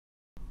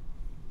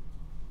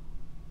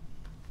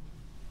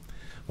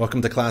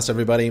Welcome to class,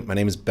 everybody. My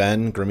name is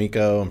Ben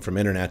Gromyko. I'm from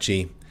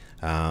InterNACHI.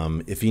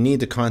 If you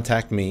need to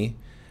contact me,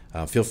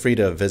 feel free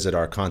to visit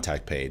our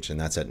contact page, and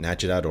that's at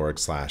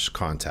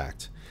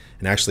nachi.org/contact.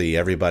 And actually,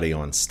 everybody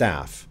on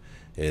staff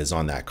is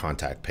on that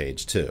contact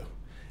page too.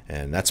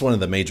 And that's one of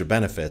the major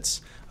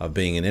benefits of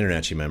being an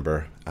InterNACHI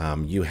member.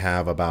 You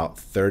have about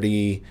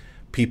 30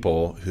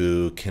 people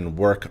who can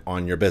work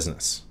on your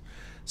business.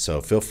 So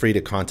feel free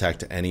to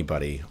contact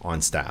anybody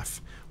on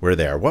staff. We're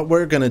there. What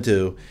we're going to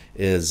do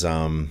is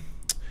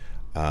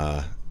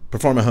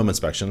perform a home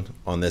inspection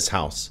on this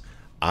house.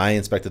 I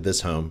inspected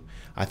this home.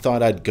 I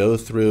thought I'd go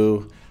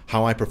through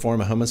how I perform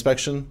a home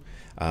inspection,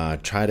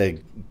 try to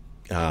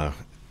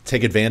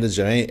take advantage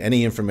of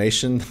any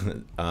information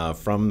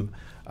from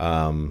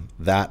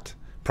that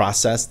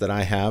process that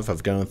I have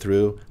of going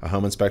through a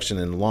home inspection.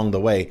 And along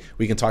the way,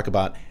 we can talk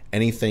about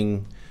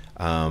anything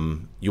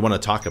you want to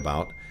talk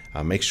about.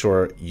 Make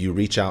sure you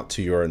reach out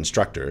to your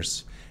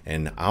instructors,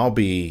 and I'll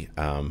be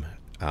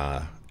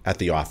at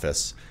the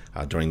office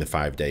during the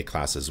 5-day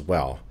class as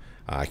well.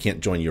 I can't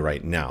join you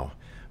right now,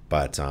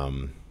 but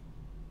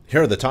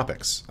here are the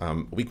topics.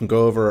 We can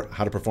go over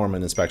how to perform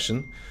an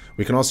inspection.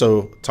 We can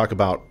also talk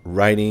about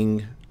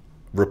writing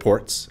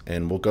reports,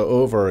 and we'll go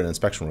over an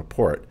inspection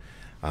report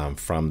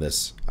from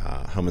this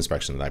home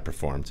inspection that I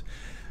performed.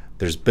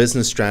 There's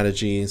business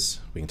strategies.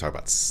 We can talk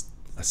about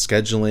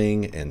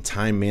scheduling and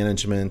time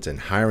management and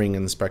hiring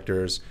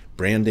inspectors,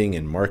 branding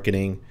and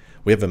marketing.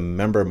 We have a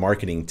member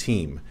marketing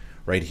team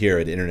right here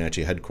at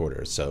InterNACHI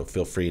headquarters, so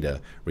feel free to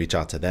reach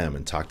out to them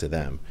and talk to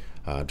them.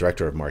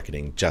 Director of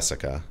Marketing,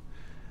 Jessica,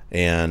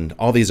 and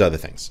all these other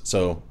things.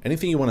 So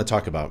anything you want to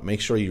talk about,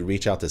 make sure you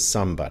reach out to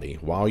somebody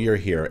while you're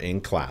here in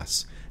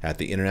class at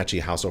the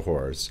InterNACHI House of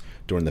Horrors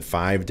during the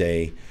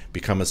 5-day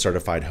Become a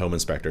Certified Home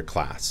Inspector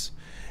class,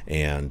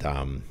 and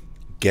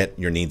get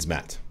your needs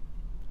met.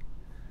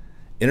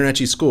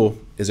 InterNACHI School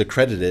is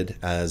accredited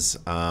as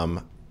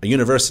a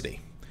university,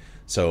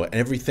 so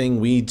everything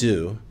we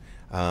do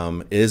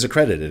is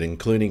accredited,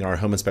 including our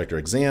home inspector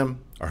exam,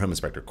 our home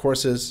inspector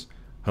courses,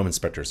 home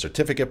inspector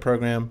certificate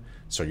program.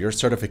 So your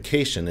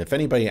certification, if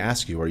anybody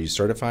asks you, are you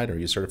certified? Are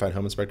you a certified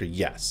home inspector?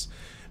 Yes,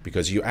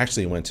 because you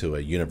actually went to a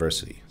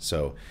university.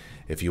 So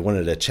if you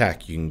wanted to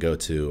check, you can go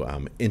to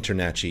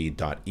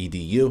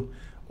internachi.edu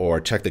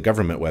or check the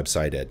government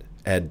website at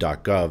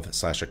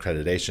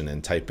ed.gov/accreditation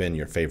and type in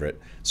your favorite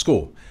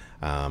school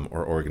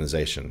or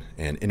organization,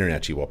 and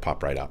InterNACHI will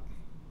pop right up.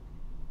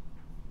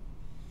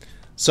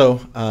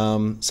 So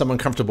some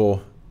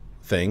uncomfortable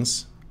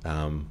things.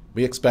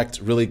 We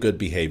expect really good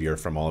behavior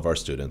from all of our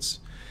students.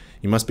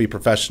 You must be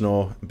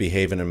professional,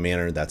 behave in a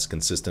manner that's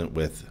consistent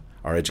with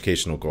our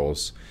educational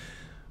goals.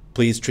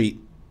 Please treat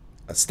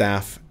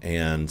staff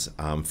and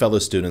fellow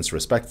students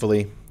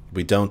respectfully.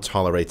 We don't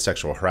tolerate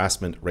sexual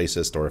harassment,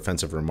 racist or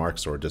offensive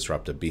remarks, or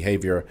disruptive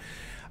behavior.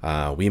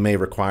 We may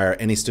require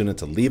any student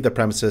to leave the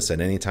premises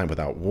at any time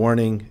without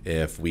warning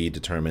if we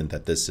determine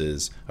that this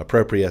is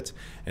appropriate.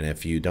 And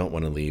if you don't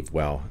want to leave,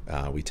 well,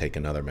 we take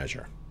another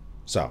measure.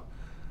 So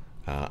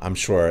I'm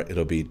sure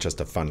it'll be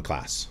just a fun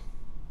class.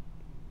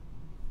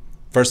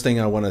 First thing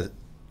I want to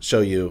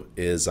show you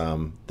is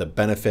the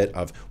benefit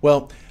of,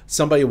 well,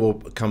 somebody will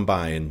come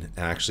by and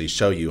actually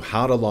show you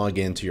how to log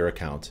into your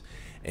account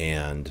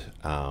and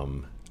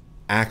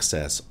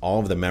access all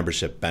of the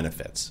membership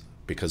benefits.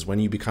 Because when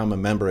you become a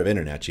member of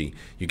InterNACHI,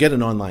 you get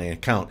an online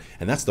account,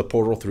 and that's the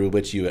portal through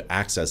which you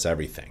access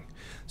everything.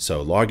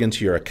 So log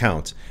into your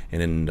account,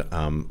 and then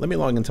let me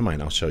log into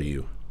mine. I'll show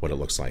you what it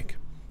looks like.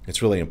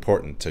 It's really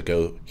important to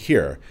go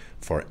here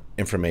for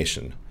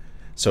information.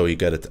 So you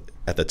get it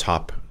at the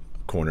top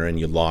corner and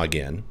you log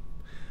in.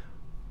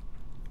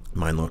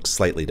 Mine looks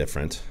slightly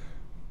different.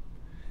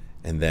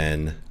 And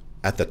then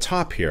at the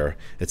top here,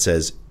 it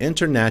says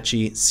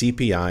InterNACHI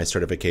CPI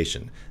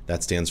certification.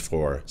 That stands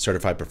for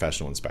Certified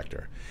Professional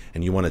Inspector.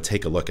 And you want to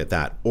take a look at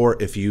that.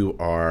 Or if you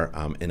are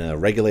in a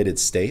regulated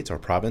state or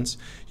province,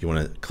 you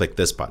want to click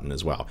this button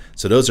as well.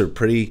 So those are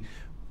pretty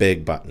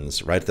big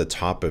buttons right at the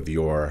top of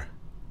your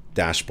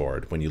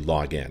dashboard when you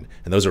log in.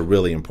 And those are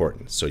really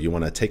important. So you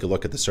want to take a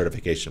look at the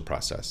certification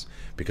process,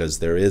 because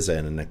there is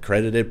an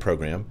accredited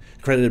program,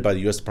 accredited by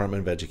the U.S.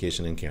 Department of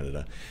Education in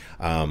Canada,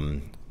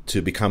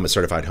 to become a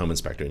certified home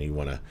inspector, and you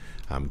want to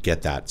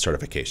get that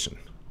certification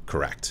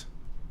correct.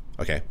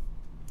 Okay.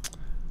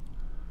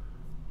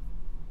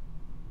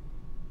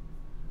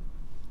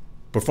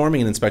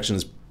 Performing an inspection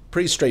is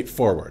pretty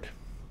straightforward,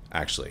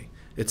 actually.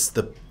 It's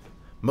the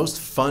most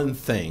fun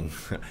thing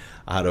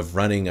out of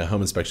running a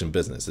home inspection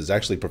business is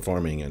actually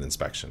performing an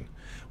inspection.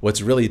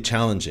 What's really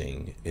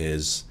challenging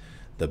is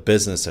the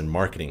business and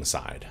marketing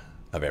side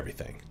of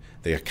everything,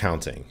 the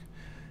accounting,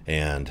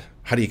 and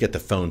how do you get the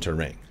phone to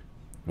ring?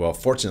 Well,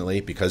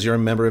 fortunately, because you're a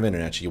member of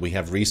InterNACHI, we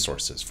have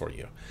resources for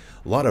you.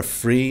 A lot of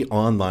free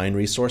online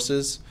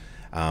resources.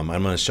 I'm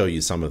going to show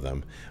you some of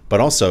them, but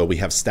also we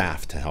have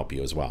staff to help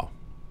you as well.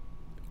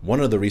 One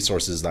of the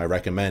resources that I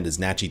recommend is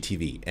NACHI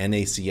TV,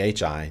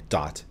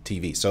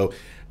 NACHI.TV. So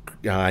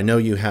I know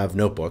you have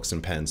notebooks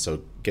and pens,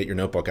 so get your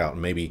notebook out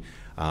and maybe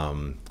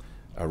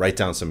write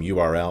down some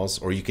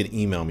URLs, or you can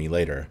email me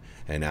later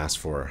and ask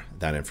for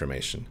that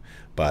information.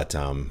 But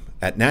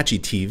at NACHI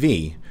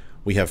TV,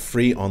 we have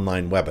free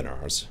online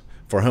webinars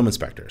for home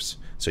inspectors.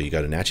 So you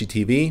go to NACHI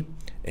TV,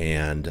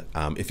 and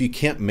if you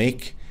can't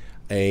make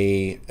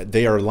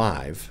they are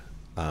live,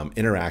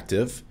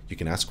 interactive. You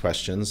can ask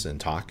questions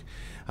and talk.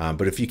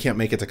 But if you can't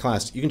make it to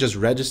class, you can just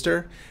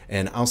register,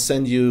 and I'll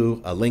send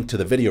you a link to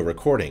the video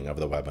recording of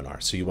the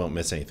webinar so you won't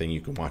miss anything.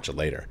 You can watch it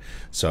later.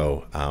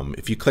 So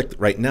if you click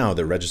right now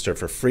the register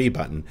for free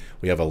button,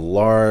 we have a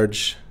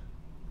large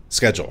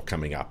schedule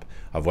coming up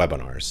of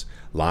webinars,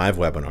 live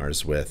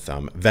webinars with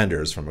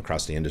vendors from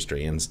across the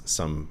industry and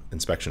some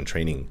inspection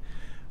training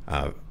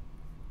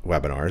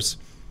webinars.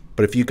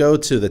 But if you go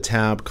to the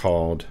tab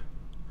called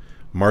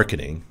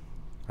Marketing,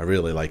 I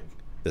really like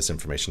this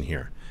information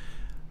here.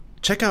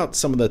 Check out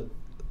some of the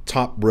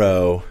top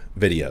row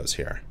videos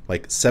here,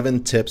 like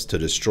 7 tips to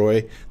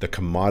destroy the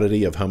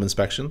commodity of home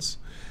inspections.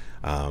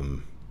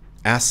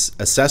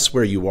 Assess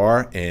where you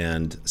are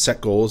and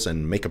set goals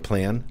and make a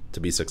plan to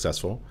be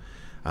successful.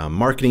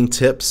 Marketing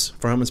tips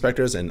for home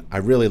inspectors, and I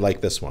really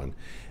like this one.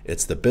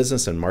 It's the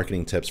Business and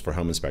Marketing Tips for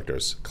Home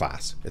Inspectors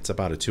class. It's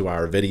about a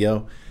 2-hour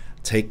video.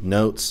 Take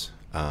notes.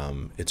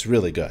 It's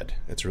really good.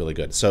 It's really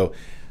good. So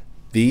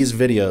these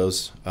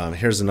videos,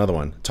 here's another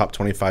one, top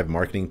 25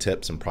 marketing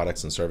tips and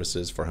products and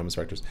services for home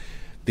inspectors.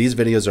 These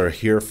videos are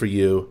here for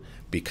you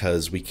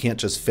because we can't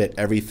just fit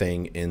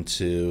everything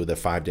into the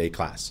 5-day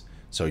class.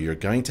 So you're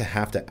going to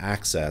have to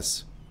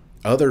access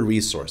other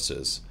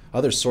resources,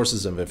 other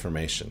sources of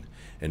information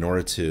in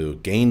order to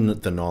gain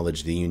the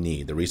knowledge that you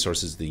need, the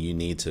resources that you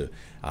need to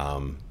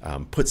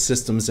put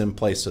systems in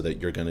place so that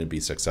you're going to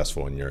be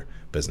successful in your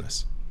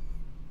business.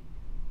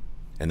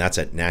 And that's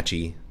at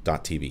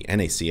NACHI.tv,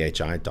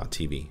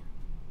 NACHI.tv.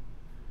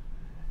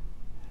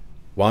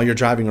 While you're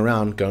driving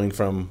around, going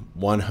from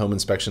one home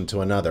inspection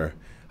to another,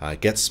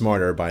 get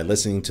smarter by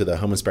listening to the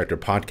Home Inspector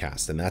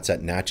podcast, and that's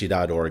at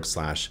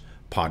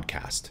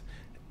nachi.org/podcast,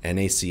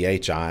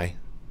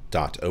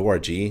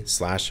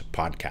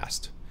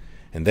 nachi.org/podcast.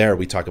 And there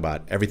we talk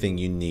about everything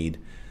you need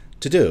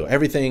to do,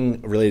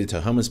 everything related to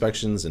home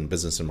inspections and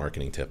business and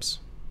marketing tips.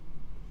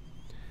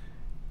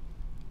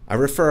 I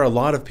refer a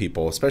lot of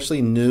people,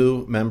 especially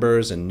new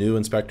members and new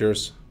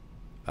inspectors,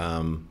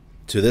 to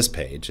this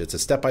page. It's a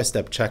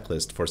step-by-step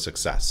checklist for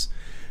success,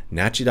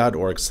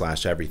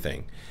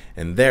 nachi.org/everything.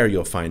 And there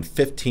you'll find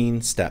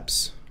 15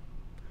 steps.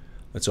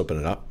 Let's open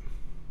it up.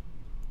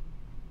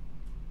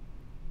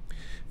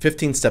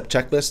 15-step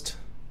checklist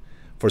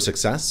for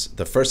success.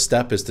 The first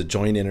step is to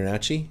join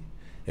InterNACHI.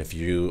 If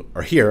you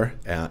are here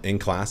in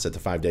class at the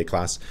 5-day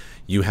class,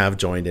 you have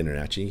joined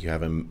InterNACHI. You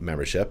have a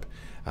membership.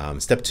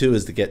 Step 2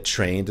 is to get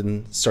trained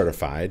and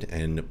certified,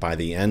 and by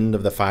the end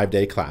of the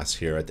 5-day class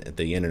here at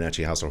the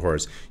InterNACHI House of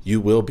Horrors,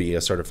 you will be a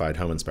certified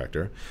home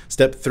inspector.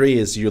 Step 3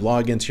 is you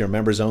log into your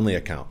members only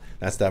account.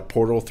 That's that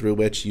portal through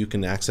which you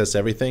can access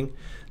everything.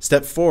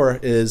 Step 4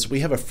 is we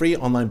have a free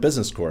online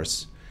business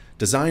course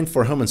designed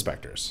for home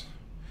inspectors.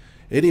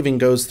 It even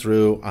goes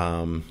through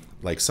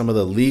like some of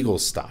the legal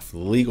stuff, the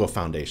legal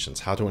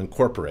foundations, how to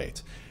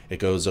incorporate. It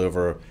goes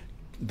over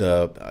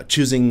the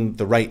choosing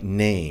the right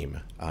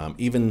name,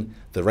 even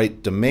the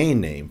right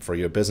domain name for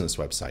your business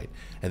website,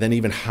 and then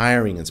even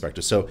hiring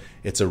inspectors. So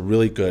it's a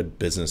really good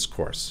business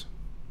course.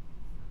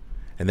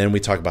 And then we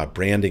talk about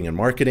branding and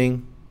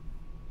marketing,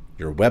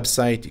 your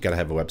website. You got to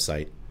have a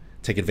website.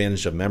 Take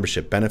advantage of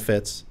membership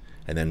benefits.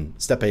 And then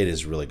step 8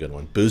 is a really good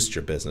one. Boost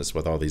your business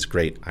with all these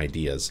great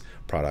ideas,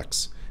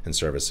 products, and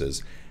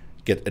services.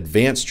 Get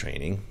advanced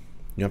training.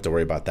 You don't have to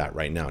worry about that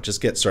right now.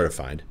 Just get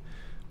certified.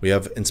 We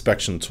have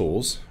inspection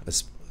tools,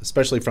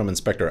 especially from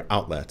Inspector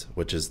Outlet,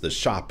 which is the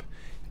shop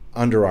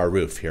under our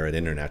roof here at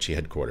InterNACHI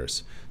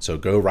headquarters. So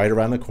go right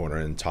around the corner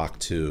and talk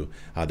to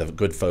the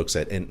good folks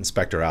at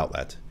Inspector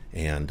Outlet.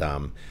 And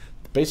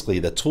basically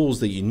the tools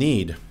that you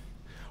need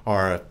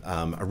are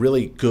a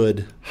really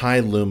good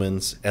high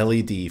lumens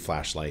LED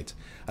flashlight,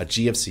 a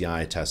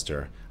GFCI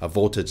tester, a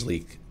voltage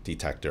leak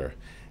detector,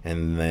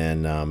 and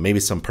then maybe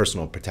some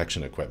personal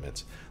protection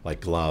equipment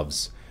like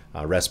gloves,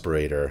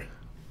 respirator,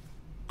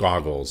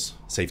 goggles,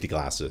 safety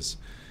glasses.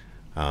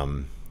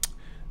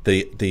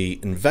 The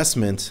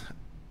investment,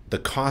 the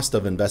cost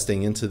of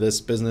investing into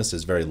this business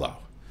is very low.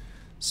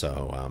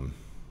 So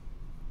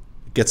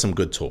get some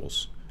good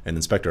tools, and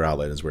Inspector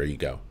Outlet is where you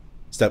go.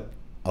 Step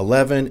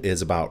 11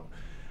 is about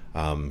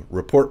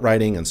report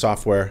writing and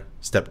software.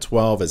 Step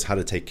 12 is how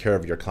to take care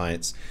of your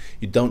clients.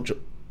 You don't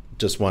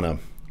just want to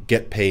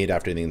get paid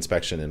after the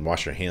inspection and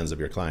wash your hands of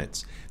your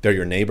clients. They're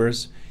your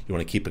neighbors. You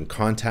want to keep in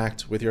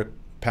contact with your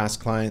past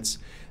clients.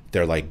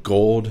 They're like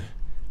gold.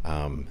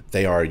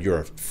 They are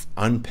your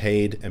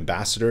unpaid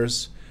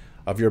ambassadors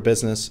of your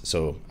business.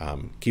 So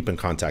keep in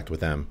contact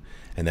with them.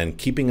 And then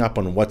keeping up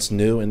on what's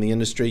new in the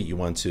industry, you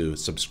want to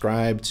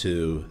subscribe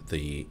to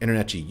the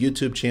InterNACHI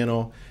YouTube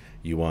channel.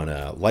 You want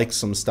to like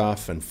some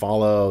stuff and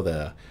follow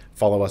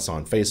us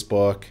on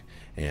Facebook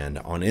and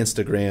on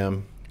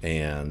Instagram.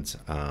 And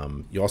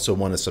you also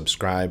want to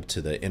subscribe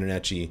to the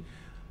InterNACHI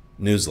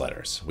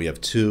newsletters. We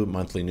have 2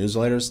 monthly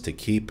newsletters to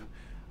keep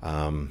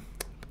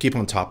keep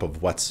on top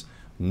of what's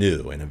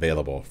new and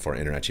available for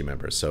InterNACHI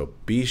members. So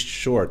be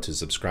sure to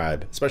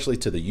subscribe, especially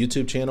to the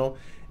YouTube channel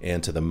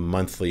and to the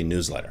monthly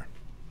newsletter.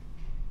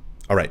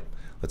 All right,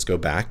 let's go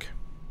back.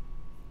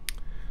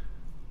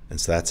 And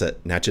so that's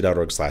at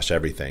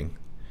nachi.org/everything.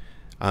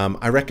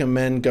 I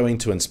recommend going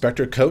to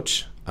Inspector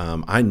Coach.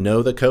 I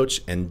know the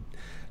coach, and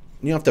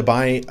you don't have to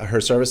buy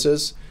her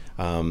services.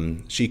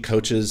 She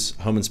coaches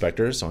home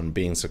inspectors on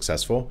being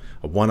successful,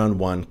 a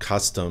one-on-one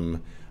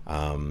custom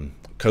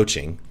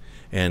coaching.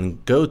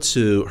 And go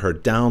to her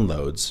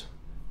downloads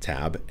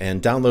tab and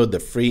download the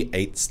free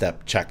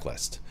 8-step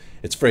checklist.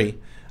 It's free.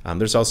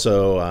 There's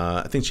also,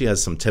 I think she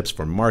has some tips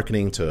for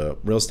marketing to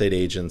real estate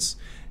agents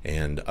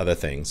and other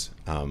things.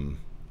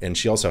 And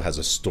she also has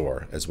a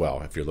store as well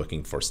if you're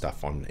looking for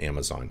stuff on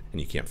Amazon and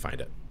you can't find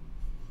it.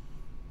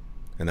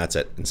 And that's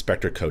at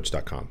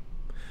inspectorcoach.com.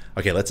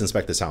 Okay, let's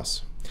inspect this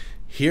house.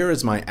 Here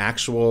is my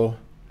actual,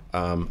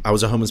 I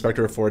was a home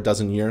inspector for a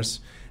dozen years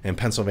in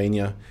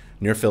Pennsylvania,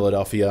 near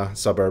Philadelphia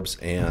suburbs,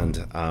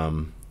 and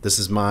this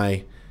is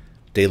my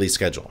daily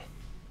schedule.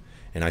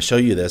 And I show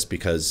you this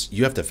because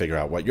you have to figure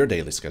out what your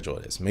daily schedule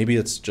is. Maybe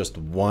it's just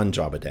one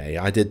job a day.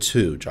 I did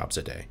 2 jobs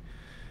a day.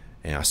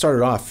 And I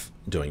started off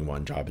doing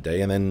 1 job a day,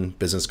 and then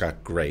business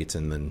got great,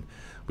 and then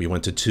we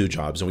went to 2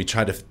 jobs, and we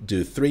tried to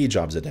do 3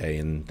 jobs a day,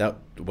 and that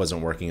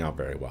wasn't working out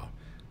very well.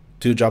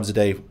 2 jobs a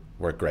day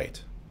worked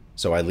great.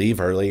 So I leave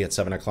early at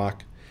 7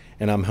 o'clock,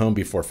 and I'm home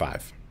before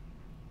 5.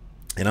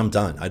 And I'm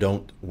done. I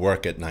don't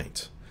work at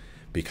night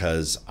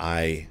because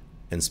I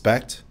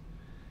inspect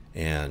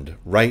and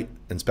write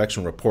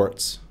inspection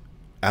reports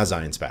as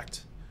I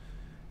inspect.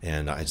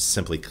 And I just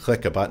simply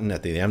click a button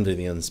at the end of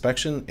the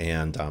inspection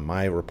and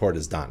my report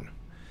is done.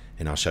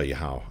 And I'll show you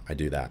how I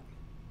do that.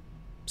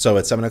 So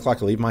at 7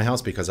 o'clock, I leave my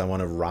house because I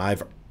want to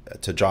arrive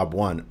to job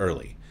 1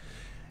 early.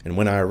 And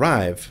when I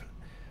arrive,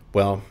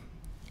 well,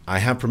 I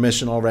have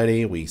permission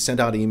already. We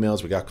sent out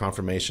emails. We got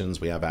confirmations.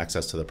 We have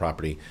access to the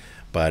property.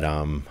 But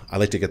I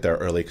like to get there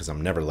early because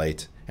I'm never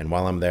late. And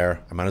while I'm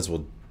there, I might as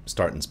well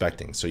start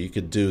inspecting. So you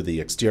could do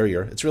the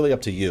exterior. It's really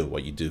up to you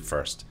what you do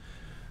first,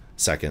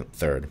 second,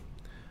 third.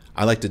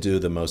 I like to do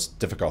the most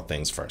difficult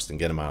things first and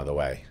get them out of the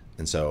way.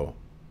 And so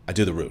I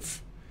do the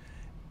roof.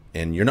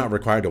 And you're not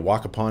required to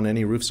walk upon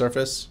any roof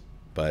surface,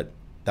 but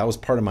that was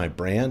part of my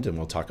brand, and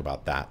we'll talk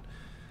about that.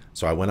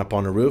 So I went up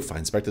on the roof, I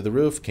inspected the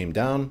roof, came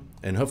down,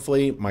 and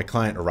hopefully my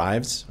client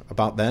arrives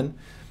about then.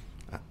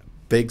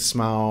 Big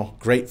smile,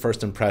 great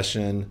first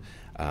impression,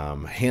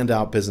 hand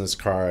out business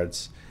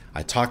cards.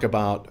 I talk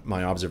about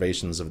my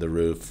observations of the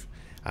roof.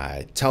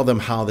 I tell them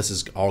how this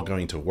is all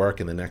going to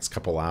work in the next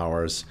couple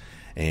hours,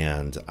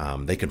 and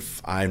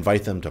I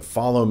invite them to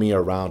follow me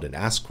around and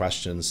ask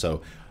questions.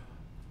 So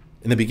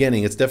in the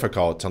beginning, it's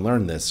difficult to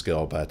learn this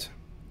skill, but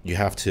you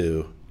have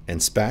to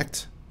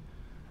inspect,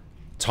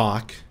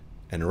 talk,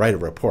 and write a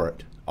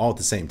report all at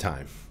the same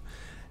time.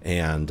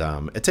 And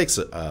it takes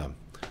a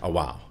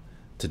while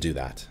to do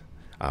that.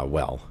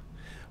 Well,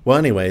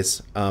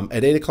 anyways,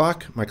 at 8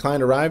 o'clock, my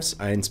client arrives.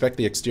 I inspect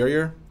the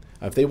exterior.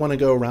 If they want to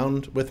go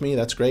around with me,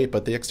 that's great,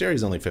 but the exterior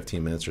is only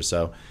 15 minutes or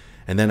so.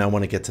 And then I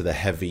want to get to the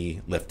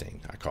heavy lifting,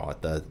 I call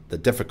it, the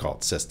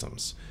difficult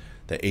systems,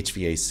 the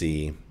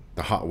HVAC,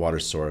 the hot water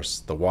source,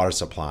 the water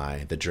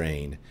supply, the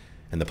drain,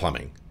 and the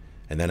plumbing.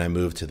 And then I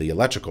move to the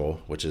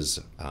electrical, which is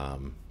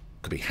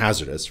could be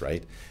hazardous,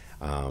 right?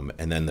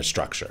 And then the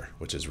structure,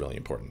 which is really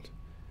important.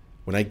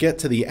 When I get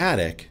to the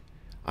attic,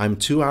 I'm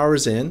 2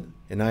 hours in,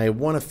 and I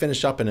want to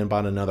finish up in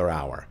about another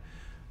hour.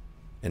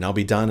 And I'll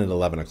be done at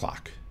 11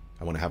 o'clock.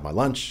 I want to have my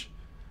lunch,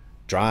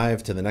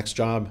 drive to the next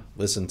job,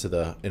 listen to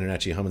the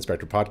InterNACHI Home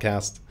Inspector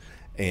podcast,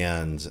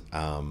 and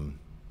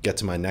get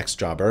to my next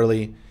job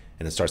early.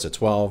 And it starts at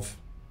 12.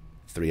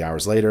 3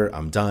 hours later,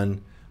 I'm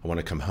done. I want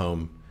to come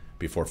home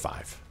before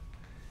 5.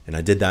 And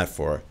I did that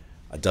for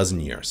a dozen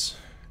years.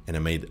 And I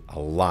made a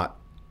lot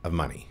of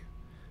money,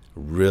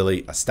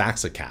 really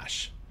stacks of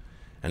cash.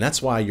 And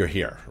that's why you're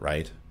here,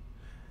 right?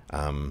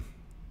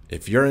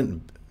 If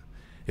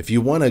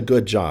you want a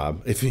good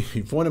job, if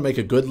you want to make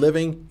a good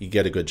living, you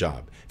get a good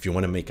job. If you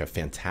want to make a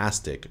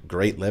fantastic,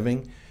 great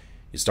living,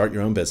 you start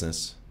your own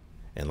business.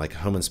 And like a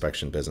home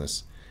inspection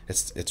business,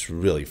 it's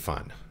really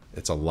fun.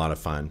 It's a lot of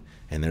fun.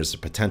 And there's the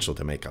potential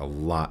to make a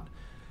lot.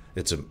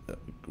 It's a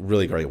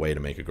really great way to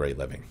make a great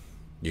living.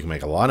 You can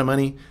make a lot of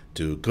money,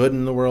 do good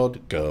in the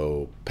world,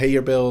 go pay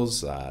your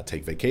bills,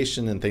 take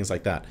vacation and things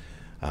like that.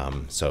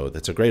 So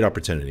that's a great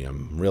opportunity.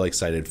 I'm really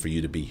excited for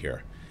you to be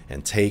here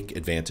and take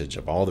advantage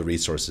of all the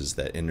resources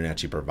that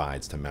InterNACHI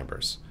provides to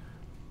members.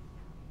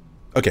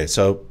 Okay,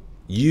 so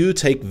you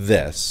take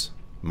this,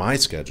 my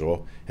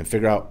schedule, and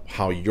figure out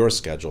how your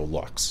schedule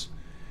looks.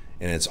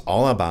 And it's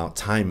all about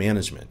time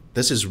management.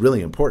 This is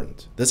really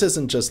important. This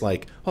isn't just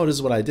like, oh, this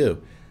is what I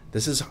do.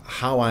 This is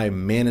how I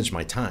manage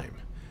my time.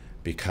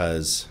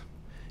 Because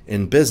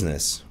in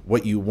business,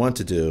 what you want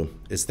to do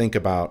is think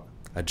about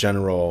a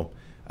general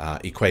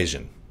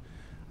equation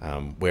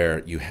where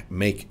you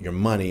make your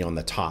money on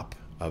the top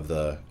of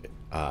the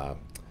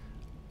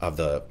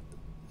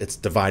it's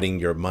dividing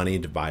your money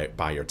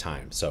by your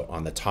time. So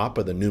on the top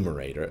of the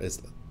numerator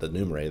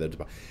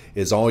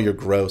is all your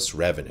gross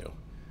revenue.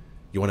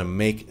 You want to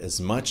make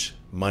as much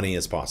money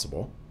as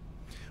possible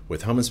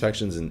with home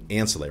inspections and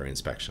ancillary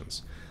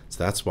inspections.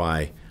 So that's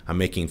why I'm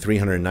making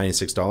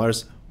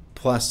 $396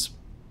 plus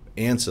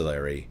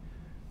ancillary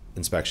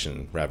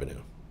inspection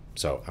revenue.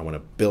 So I want to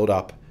build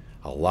up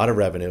a lot of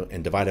revenue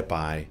and divide it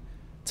by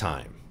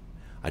time.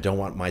 I don't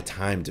want my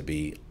time to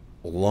be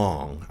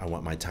long. I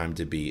want my time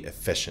to be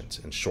efficient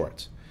and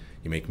short.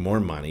 You make more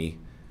money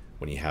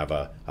when you have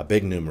a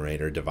big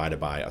numerator divided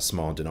by a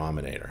small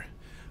denominator.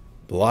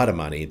 A lot of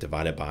money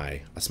divided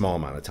by a small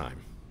amount of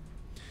time.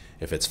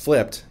 If it's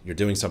flipped, you're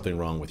doing something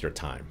wrong with your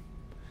time.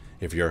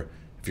 If you're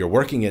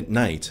working at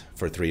night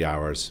for 3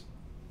 hours,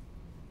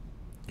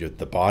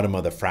 the bottom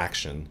of the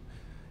fraction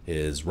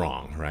is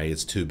wrong, right?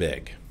 It's too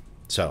big.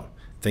 So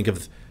think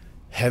of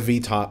heavy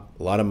top,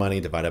 a lot of money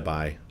divided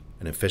by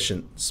an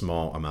efficient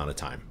small amount of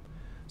time.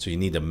 So you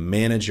need to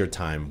manage your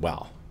time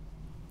well.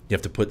 You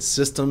have to put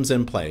systems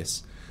in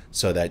place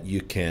so that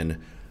you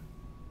can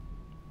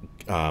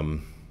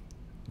earn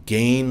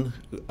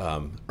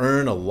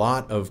a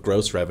lot of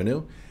gross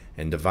revenue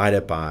and divide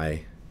it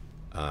by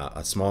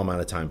a small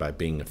amount of time by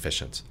being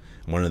efficient.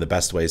 And one of the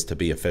best ways to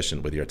be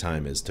efficient with your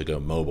time is to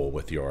go mobile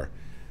with your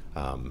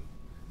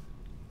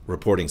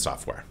reporting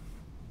software.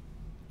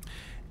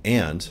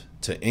 And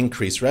to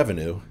increase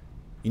revenue,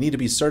 you need to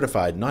be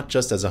certified not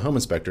just as a home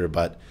inspector,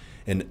 but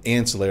in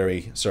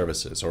ancillary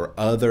services or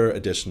other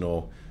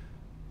additional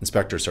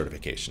inspector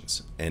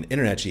certifications. And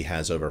InterNACHI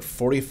has over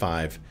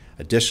 45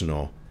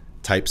 additional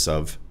types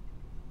of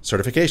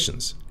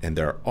certifications, and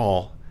they're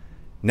all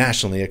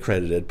nationally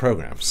accredited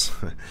programs.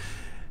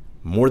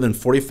 More than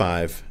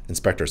 45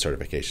 inspector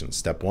certifications.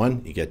 Step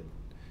 1, you get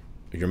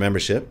your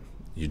membership,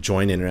 you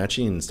join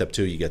InterNACHI, and step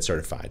 2, you get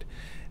certified.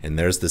 And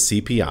there's the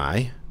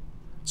CPI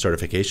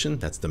certification.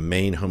 That's the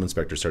main home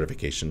inspector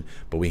certification,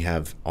 but we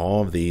have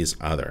all of these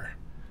other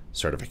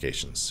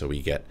certifications. So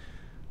we get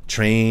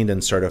trained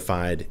and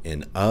certified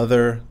in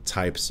other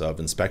types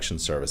of inspection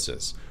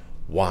services.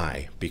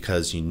 Why?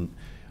 Because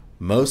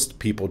most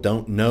people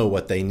don't know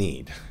what they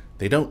need.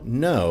 They don't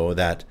know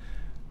that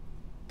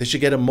they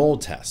should get a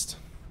mold test.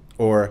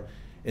 Or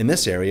in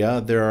this area,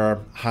 there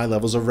are high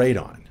levels of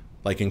radon.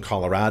 Like in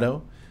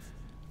Colorado,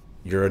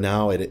 you're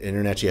now at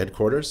InterNACHI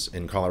headquarters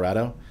in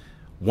Colorado.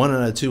 1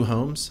 out of 2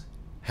 homes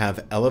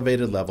have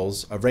elevated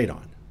levels of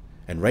radon.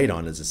 And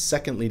radon is the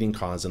second leading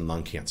cause in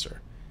lung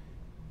cancer.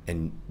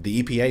 And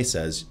the EPA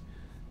says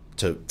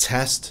to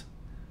test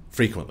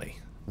frequently,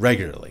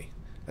 regularly,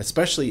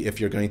 especially if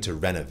you're going to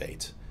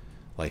renovate,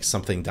 like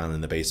something down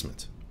in the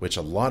basement, which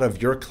a lot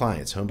of your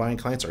clients, home buying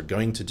clients, are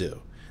going to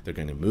do. They're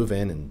going to move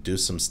in and do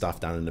some stuff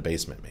down in the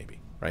basement maybe,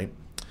 right?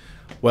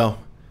 Well,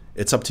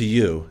 it's up to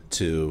you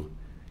to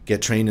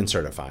get trained and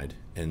certified,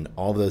 and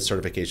all the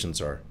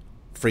certifications are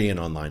free and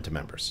online to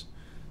members.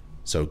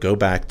 So go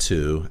back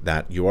to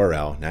that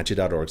URL,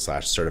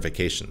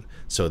 nachi.org/certification,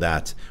 so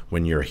that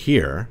when you're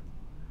here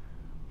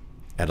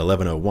at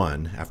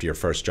 11:01 after your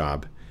first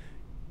job,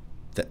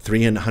 that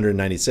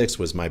 $396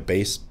 was my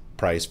base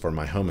price for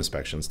my home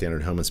inspection,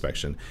 standard home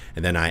inspection,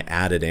 and then I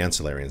added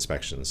ancillary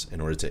inspections in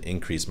order to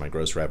increase my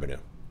gross revenue.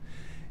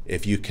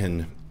 If you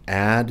can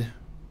add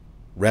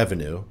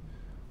revenue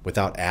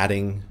without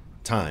adding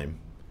time,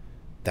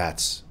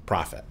 that's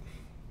profit.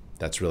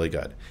 That's really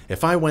good.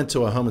 If I went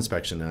to a home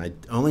inspection and I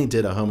only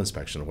did a home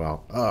inspection,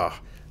 well,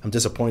 I'm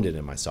disappointed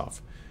in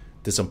myself.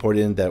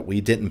 Disappointed in that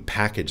we didn't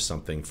package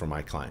something for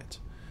my client.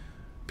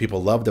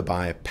 People love to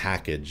buy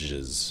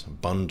packages,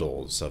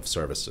 bundles of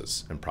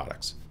services and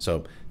products.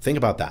 So think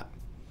about that.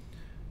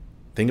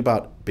 Think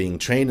about being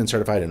trained and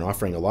certified and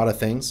offering a lot of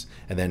things,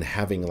 and then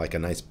having like a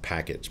nice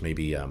package,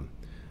 maybe a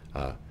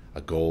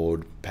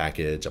gold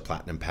package, a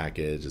platinum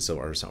package,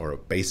 or a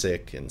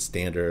basic and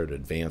standard,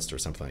 advanced, or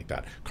something like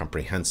that,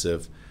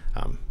 comprehensive,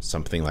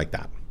 something like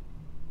that.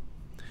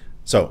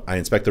 So I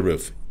inspect the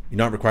roof. You're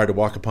not required to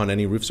walk upon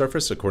any roof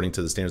surface according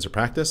to the standards of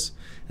practice,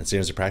 and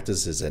standards of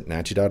practice is at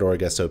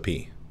nachi.org SOP.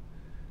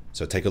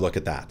 So take a look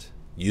at that.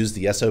 Use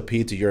the SOP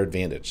to your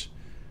advantage.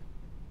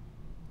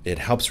 It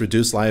helps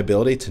reduce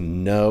liability to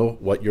know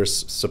what you're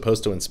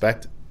supposed to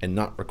inspect and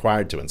not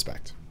required to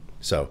inspect.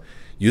 So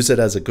use it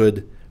as a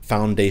good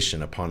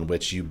foundation upon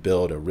which you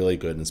build a really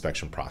good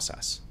inspection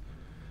process.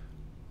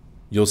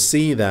 You'll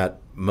see that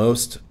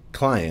most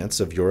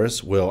clients of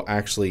yours will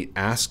actually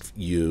ask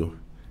you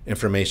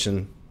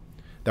information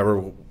that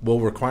will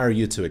require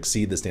you to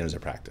exceed the standards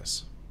of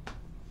practice.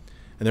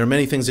 And there are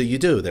many things that you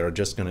do that are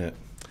just going to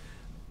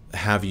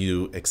have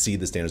you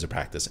exceed the standards of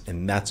practice,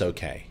 and that's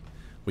okay.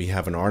 We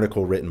have an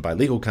article written by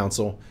legal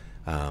counsel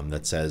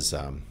that says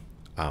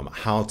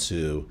how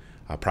to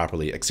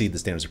properly exceed the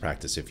standards of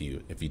practice if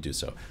you do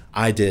so.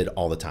 I did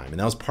all the time, and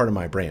that was part of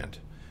my brand.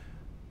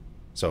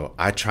 So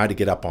I tried to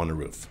get up on the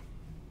roof.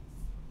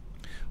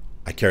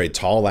 I carried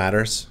tall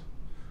ladders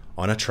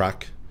on a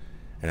truck,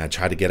 and I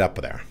tried to get up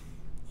there.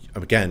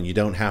 Again, you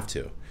don't have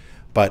to.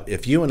 But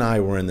if you and I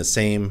were in the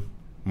same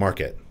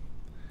market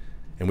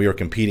and we were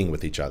competing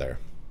with each other,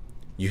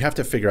 You have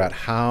to figure out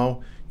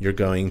how you're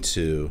going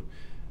to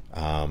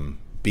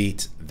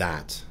beat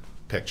that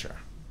picture.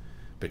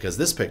 Because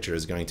this picture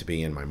is going to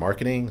be in my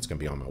marketing, it's going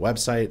to be on my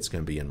website, it's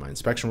going to be in my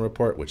inspection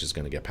report, which is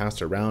going to get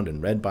passed around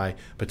and read by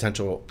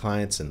potential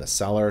clients and the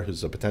seller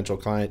who's a potential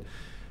client.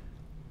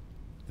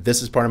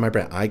 This is part of my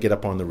brand. I get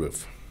up on the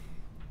roof.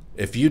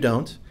 If you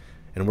don't,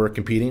 and we're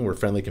competing, we're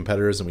friendly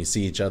competitors, and we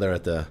see each other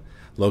at the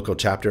local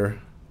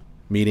chapter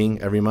meeting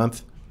every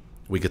month,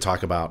 we could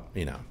talk about,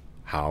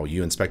 how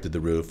you inspected the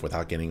roof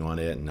without getting on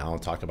it, and I'll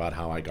talk about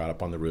how I got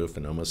up on the roof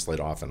and almost slid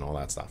off and all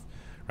that stuff,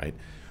 right?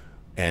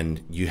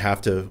 And you have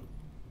to,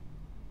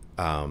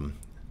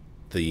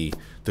 the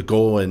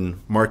goal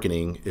in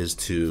marketing is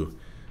to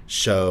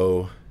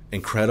show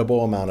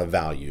incredible amount of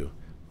value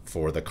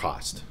for the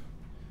cost.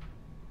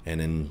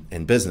 And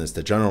in business,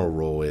 the general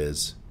rule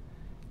is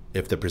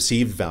if the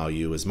perceived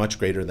value is much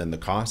greater than the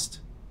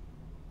cost,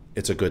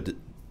 it's a good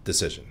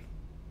decision.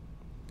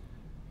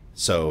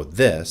 So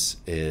this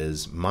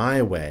is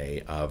my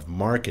way of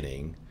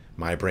marketing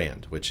my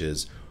brand, which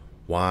is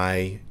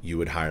why you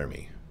would hire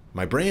me.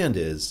 My brand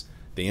is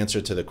the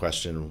answer to the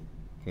question,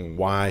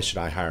 why should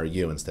I hire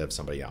you instead of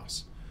somebody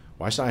else?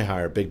 Why should I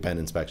hire Big Ben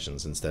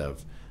Inspections instead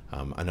of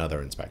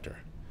another inspector?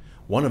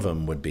 One of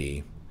them would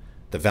be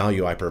the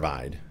value I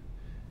provide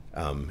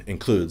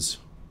includes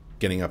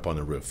getting up on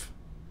the roof.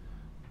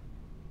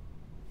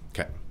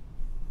 Okay.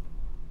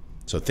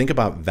 So think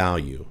about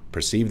value,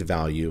 perceived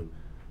value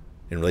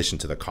in relation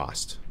to the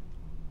cost.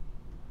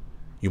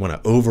 You want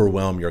to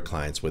overwhelm your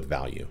clients with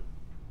value,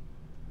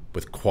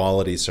 with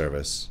quality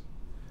service.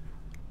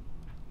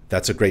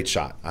 That's a great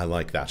shot. I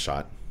like that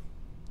shot.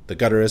 The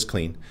gutter is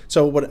clean.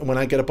 So when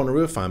I get up on the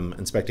roof, I'm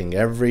inspecting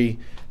every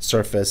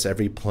surface,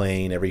 every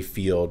plane, every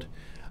field.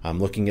 I'm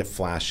looking at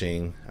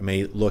flashing. I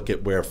may look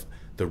at where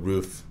the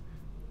roof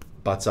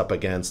butts up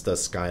against a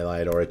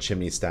skylight or a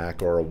chimney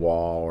stack or a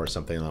wall or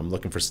something. I'm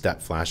looking for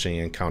step flashing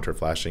and counter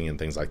flashing and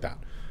things like that.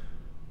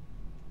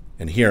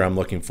 And here I'm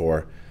looking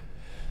for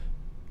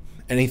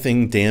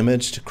anything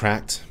damaged,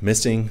 cracked,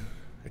 missing,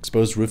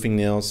 exposed roofing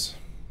nails.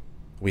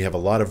 We have a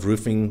lot of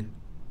roofing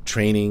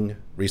training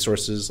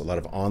resources, a lot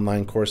of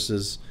online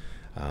courses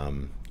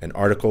and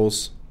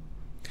articles.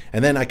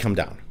 And then I come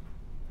down.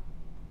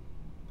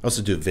 I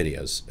also do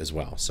videos as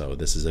well. So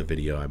this is a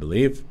video, I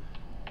believe.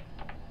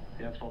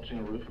 The asphalt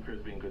shingle roof appears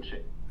to be in good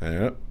shape.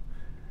 Yep.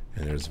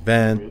 And there's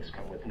vent. Roofs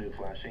come with new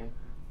flashing.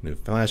 New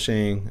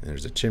flashing. And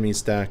there's a chimney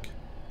stack.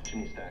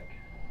 Chimney stack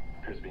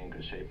appears to be in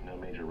good shape. No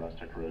major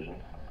rust or corrosion.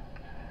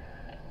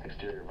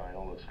 Exterior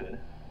vinyl looks good.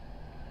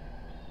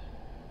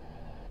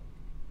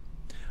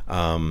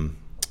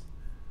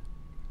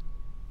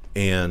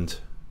 And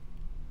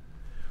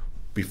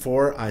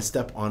before I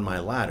step on my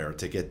ladder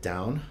to get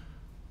down,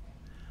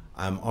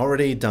 I'm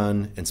already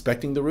done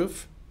inspecting the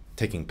roof,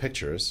 taking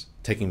pictures,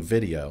 taking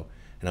video,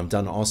 and I'm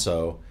done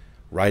also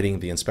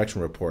writing the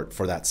inspection report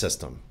for that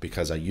system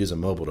because I use a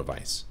mobile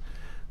device.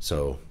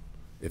 So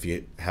if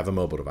you have a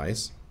mobile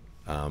device,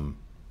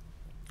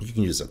 you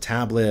can use a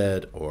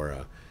tablet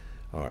or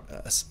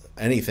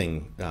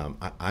anything,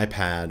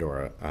 iPad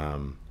or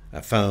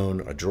a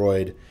phone, a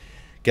Droid.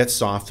 Get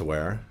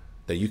software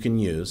that you can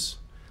use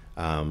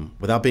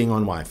without being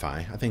on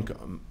Wi-Fi. I think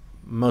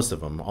most of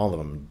them, all of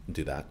them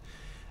do that.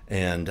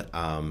 And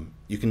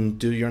you can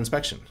do your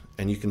inspection.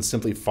 And you can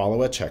simply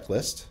follow a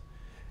checklist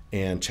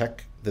and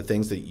check the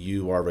things that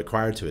you are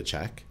required to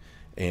check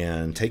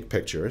and take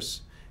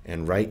pictures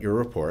and write your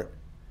report.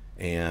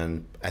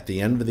 And at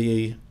the end of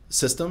the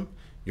system,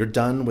 you're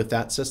done with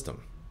that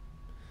system.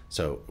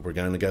 So we're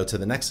going to go to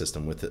the next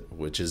system,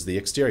 which is the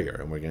exterior,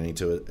 and we're going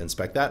to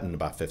inspect that in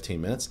about 15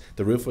 minutes.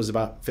 The roof was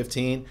about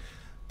 15,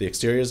 the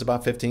exterior is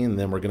about 15, and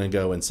then we're going to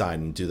go inside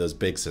and do those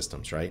big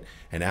systems, right?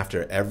 And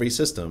after every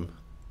system,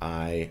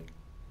 I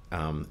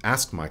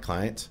ask my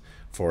client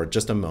for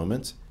just a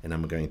moment, and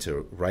I'm going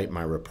to write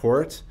my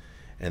report,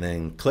 and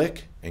then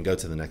click and go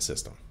to the next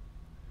system.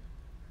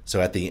 So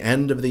at the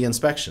end of the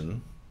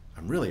inspection,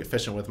 I'm really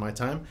efficient with my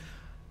time.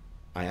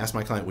 I ask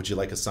my client, would you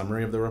like a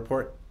summary of the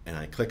report? And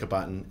I click a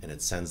button and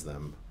it sends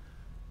them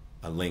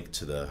a link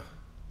to the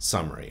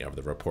summary of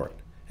the report.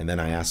 And then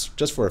I ask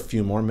just for a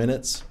few more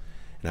minutes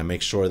and I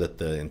make sure that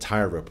the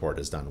entire report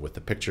is done with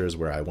the pictures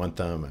where I want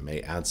them. I may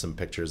add some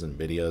pictures and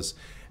videos,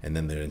 and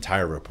then the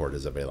entire report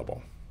is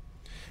available.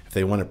 If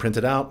they want to print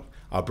it out,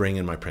 I'll bring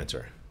in my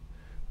printer.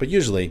 But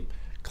usually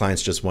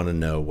clients just want to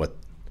know what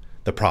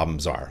the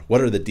problems are.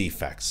 What are the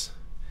defects?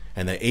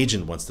 And the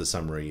agent wants the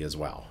summary as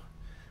well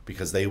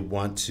because they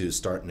want to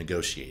start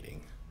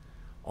negotiating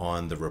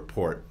on the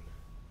report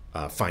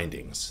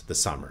findings, the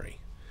summary.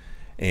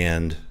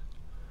 And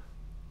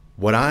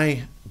what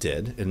I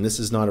did, and this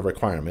is not a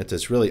requirement,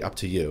 it's really up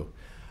to you,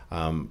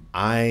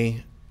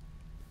 I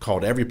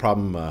called every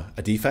problem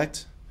a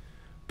defect,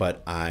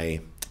 but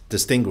I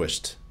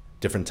distinguished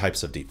different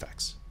types of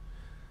defects.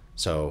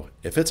 So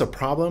if it's a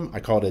problem,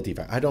 I call it a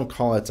defect. I don't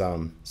call it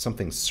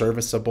something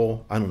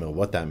serviceable. I don't know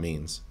what that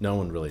means. No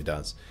one really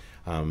does.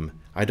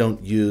 I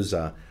don't use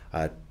a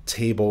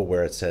table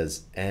where it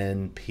says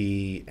N,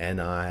 P, N,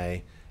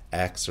 I,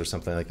 X or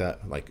something like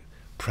that, like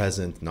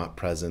present, not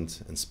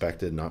present,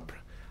 inspected, not.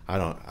 I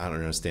don't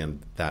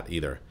understand that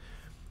either.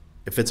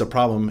 If it's a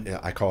problem,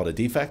 I call it a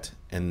defect,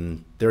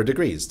 and there are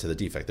degrees to the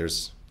defect.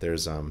 There's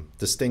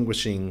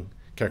distinguishing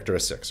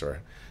characteristics,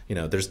 or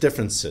there's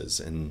differences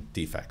in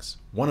defects.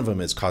 One of them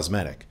is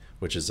cosmetic,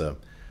 which is a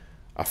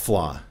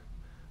flaw,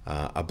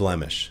 a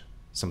blemish,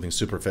 something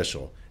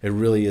superficial. It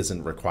really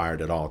isn't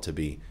required at all to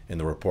be in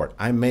the report.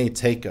 I may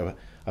take a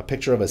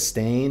picture of a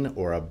stain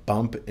or a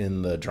bump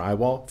in the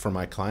drywall for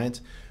my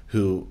client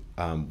who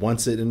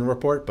wants it in the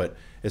report, but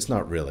it's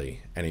not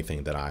really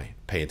anything that I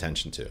pay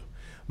attention to.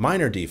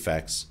 Minor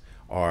defects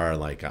are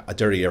like a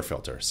dirty air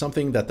filter,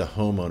 something that the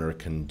homeowner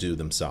can do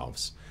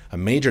themselves. A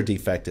major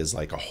defect is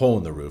like a hole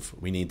in the roof.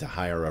 We need to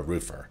hire a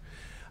roofer.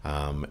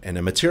 And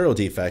a material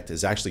defect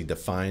is actually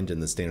defined in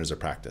the standards of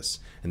practice,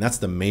 and that's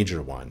the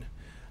major one.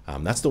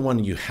 That's the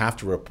one you have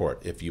to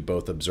report if you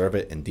both observe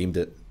it and deemed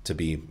it to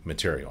be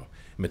material.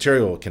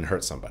 Material can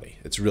hurt somebody.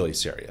 It's really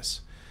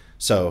serious.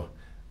 So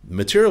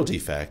material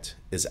defect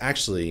is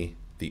actually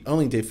the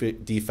only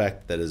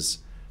defect that is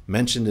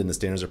mentioned in the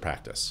standards of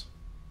practice.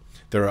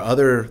 There are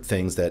other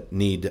things that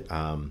need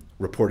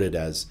reported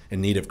as in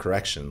need of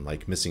correction,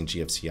 like missing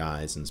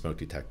GFCIs and smoke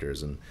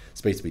detectors and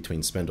space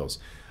between spindles.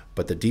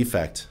 But the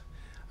defect,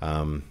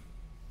 the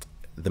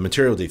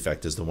material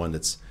defect, is the one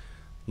that's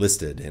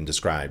listed and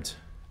described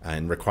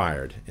and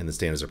required in the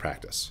standards of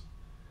practice.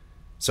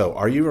 So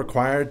are you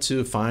required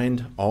to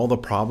find all the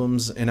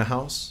problems in a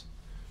house?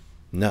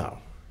 No.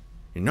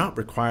 You're not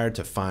required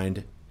to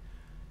find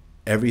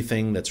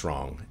everything that's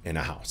wrong in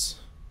a house.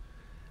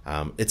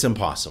 It's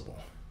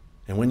impossible.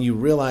 And when you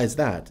realize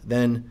that,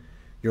 then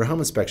your home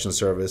inspection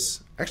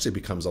service actually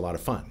becomes a lot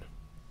of fun,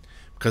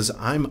 because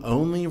I'm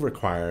only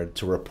required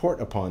to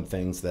report upon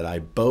things that I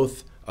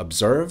both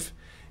observe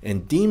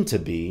and deem to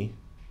be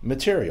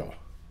material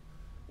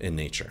in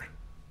nature.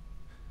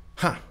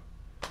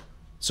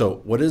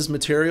 So what is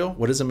material?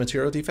 What is a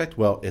material defect?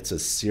 Well, it's a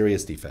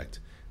serious defect.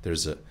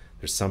 There's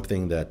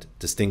something that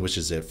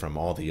distinguishes it from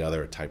all the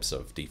other types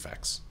of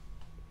defects.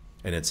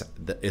 And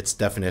its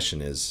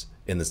definition is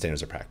in the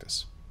standards of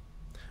practice.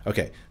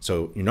 Okay,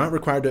 so you're not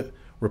required to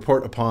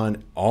report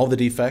upon all the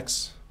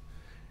defects.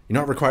 You're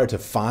not required to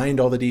find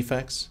all the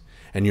defects.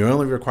 And you're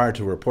only required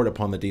to report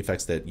upon the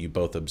defects that you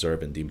both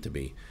observe and deem to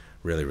be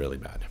really, really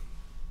bad.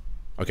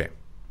 Okay.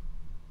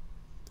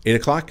 8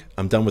 o'clock,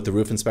 I'm done with the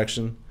roof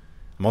inspection.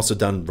 I'm also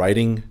done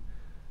writing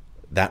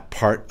that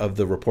part of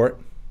the report.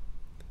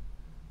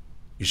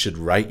 You should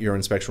write your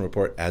inspection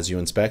report as you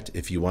inspect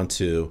if you want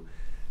to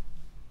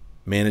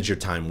manage your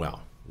time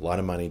well. A lot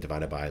of money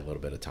divided by a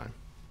little bit of time.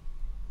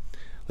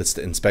 Let's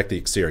inspect the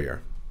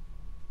exterior.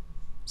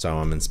 So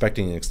I'm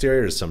inspecting the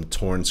exterior. There's some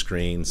torn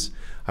screens.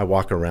 I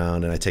walk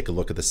around and I take a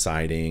look at the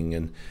siding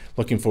and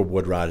looking for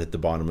wood rot at the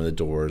bottom of the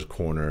doors,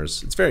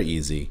 corners. It's very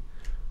easy.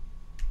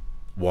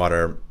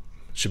 Water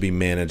should be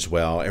managed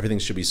well. Everything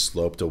should be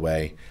sloped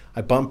away.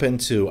 I bump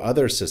into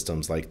other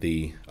systems like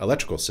the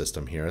electrical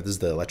system here. This is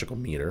the electrical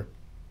meter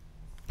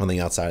on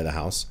the outside of the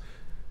house.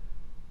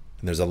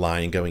 And there's a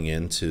line going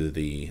into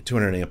the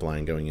 200 amp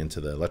line going into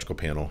the electrical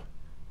panel,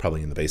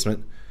 probably in the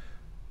basement.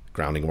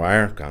 Grounding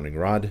wire, grounding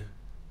rod.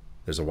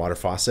 There's a water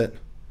faucet.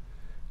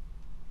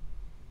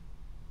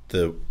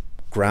 The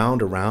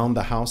ground around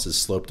the house is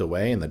sloped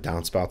away and the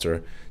downspouts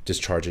are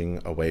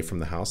discharging away from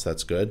the house.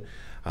 That's good.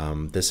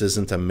 This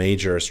isn't a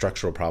major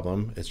structural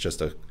problem.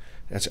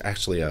 It's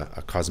actually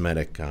a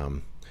cosmetic.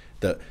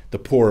 The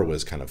pour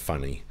was kind of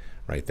funny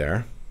right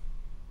there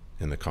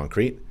in the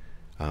concrete.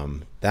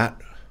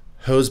 That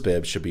hose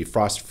bib should be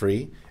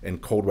frost-free in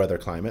cold weather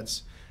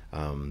climates.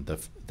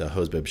 The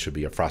hose bib should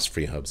be a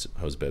frost-free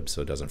hose bib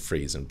so it doesn't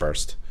freeze and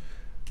burst.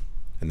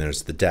 And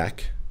there's the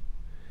deck.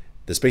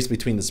 The space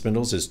between the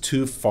spindles is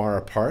too far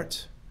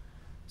apart.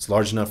 It's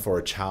large enough for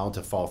a child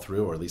to fall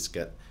through or at least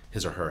get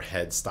his or her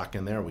head stuck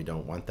in there. We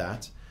don't want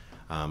that.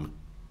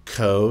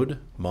 Code,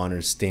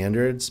 modern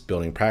standards,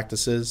 building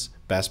practices,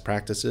 best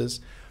practices.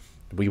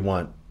 We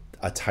want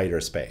a tighter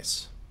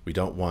space. We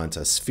don't want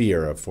a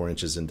sphere of 4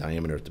 inches in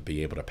diameter to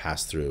be able to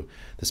pass through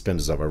the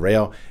spindles of a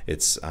rail.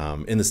 It's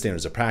in the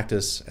standards of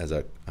practice as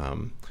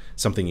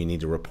something you need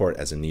to report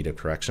as a need of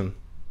correction.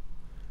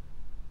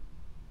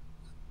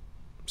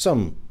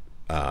 Some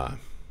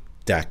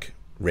deck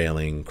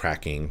railing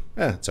cracking,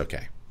 it's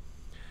okay.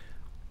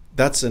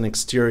 That's an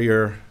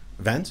exterior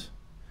vent.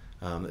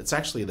 It's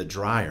actually the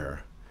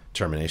dryer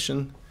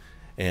termination,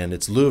 and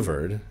it's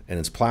louvered and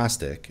it's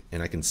plastic,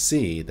 and I can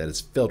see that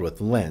it's filled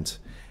with lint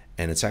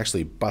and it's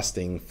actually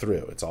busting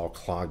through. It's all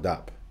clogged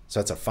up. So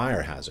that's a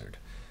fire hazard.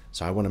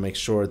 So I want to make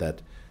sure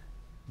that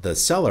the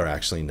seller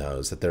actually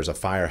knows that there's a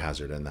fire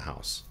hazard in the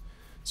house.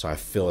 So I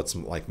feel it's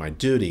like my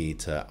duty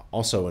to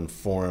also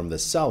inform the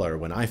seller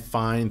when I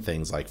find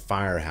things like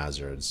fire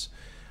hazards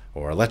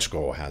or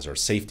electrical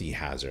hazards, safety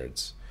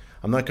hazards.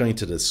 I'm not going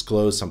to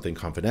disclose something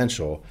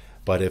confidential,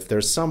 but if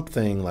there's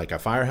something like a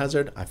fire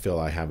hazard, I feel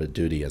I have a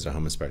duty as a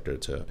home inspector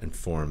to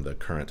inform the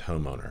current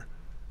homeowner.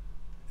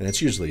 And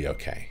it's usually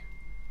okay.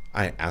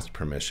 I asked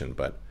permission,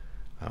 but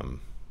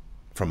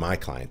from my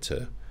client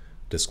to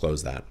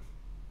disclose that.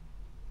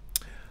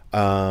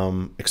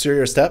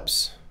 Exterior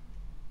steps.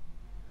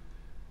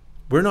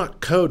 We're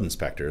not code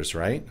inspectors,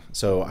 right?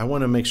 So I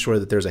want to make sure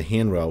that there's a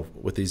handrail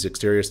with these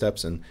exterior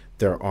steps, and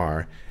there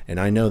are. And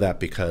I know that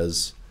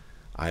because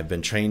I've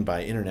been trained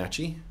by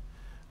InterNACHI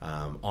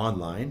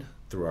online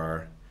through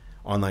our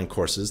online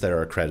courses that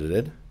are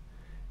accredited.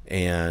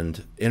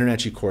 And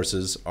InterNACHI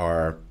courses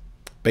are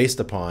based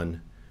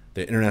upon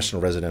the International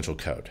Residential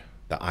Code,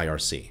 the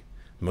IRC,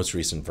 the most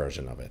recent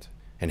version of it.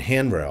 And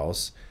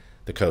handrails,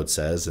 the code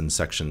says in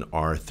section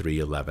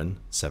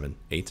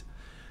R31178,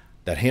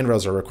 that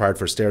handrails are required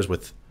for stairs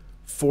with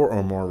 4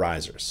 or more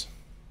risers.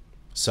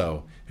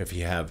 So if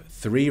you have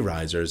 3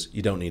 risers,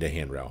 you don't need a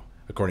handrail,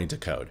 according to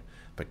code.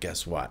 But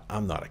guess what?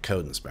 I'm not a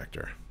code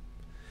inspector.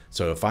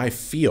 So if I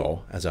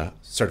feel, as a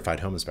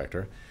certified home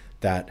inspector,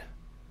 that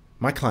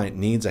my client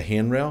needs a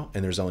handrail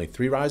and there's only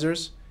 3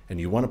 risers, and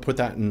you want to put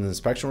that in the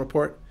inspection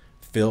report,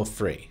 feel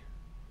free.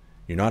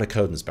 You're not a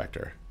code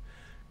inspector.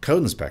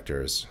 Code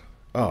inspectors,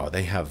 oh,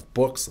 they have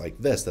books like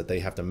this that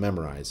they have to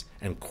memorize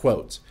and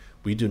quotes.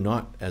 We do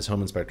not, as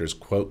home inspectors,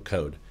 quote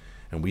code,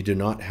 and we do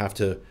not have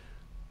to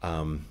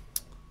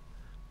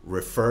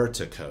refer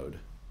to code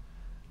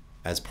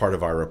as part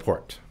of our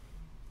report.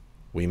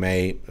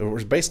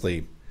 We're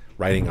basically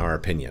writing our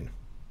opinion.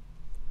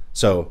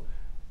 So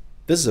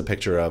this is a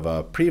picture of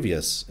a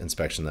previous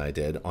inspection that I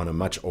did on a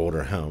much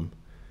older home.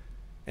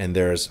 And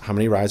there's how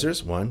many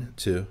risers? 1,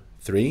 2,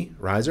 3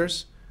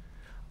 risers.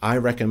 I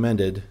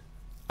recommended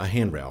a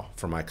handrail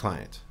for my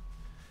client.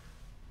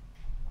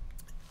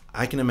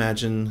 I can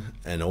imagine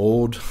an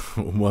old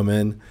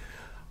woman,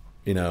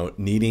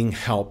 needing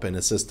help and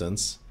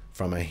assistance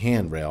from a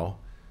handrail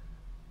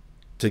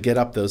to get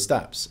up those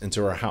steps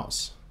into her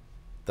house.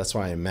 That's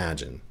what I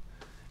imagine.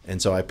 And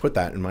so I put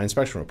that in my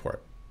inspection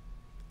report.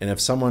 And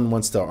if someone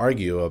wants to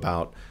argue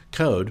about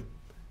code,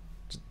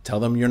 tell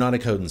them you're not a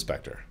code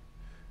inspector,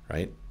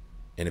 right?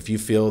 And if you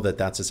feel that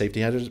that's a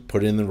safety hazard,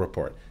 put it in the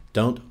report.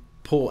 Don't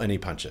pull any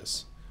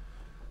punches.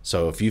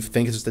 So if you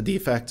think it's a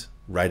defect,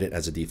 write it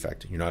as a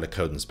defect. You're not a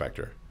code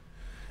inspector.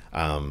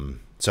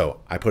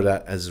 So I put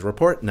that as a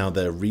report. Now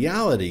the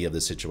reality of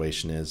the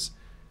situation is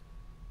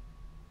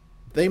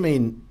they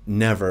may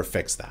never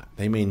fix that.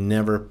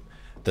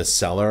 The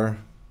seller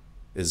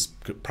is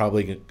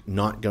probably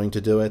not going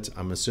to do it.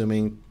 I'm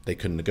assuming they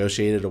could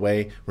negotiate it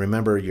away.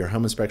 Remember, your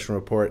home inspection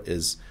report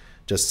is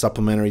just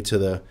supplementary to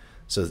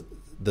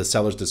the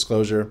seller's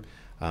disclosure.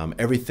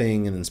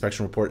 Everything in the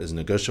inspection report is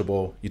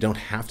negotiable. You don't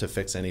have to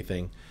fix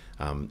anything.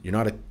 You're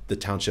not the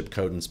township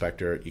code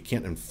inspector. You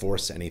can't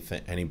enforce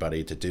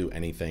anybody to do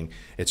anything.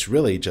 It's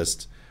really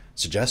just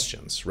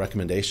suggestions,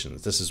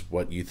 recommendations. This is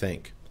what you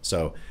think.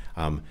 So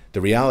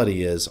the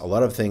reality is a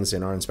lot of things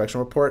in our inspection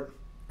report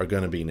are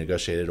going to be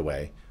negotiated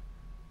away,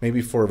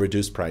 maybe for a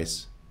reduced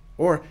price,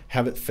 or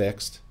have it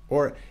fixed,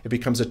 or it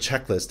becomes a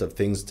checklist of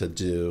things to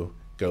do.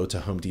 Go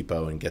to Home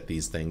Depot and get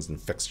these things and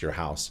fix your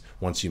house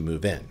once you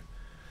move in.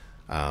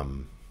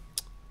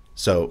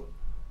 So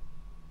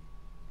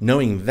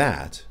knowing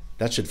that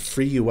should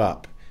free you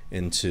up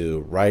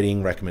into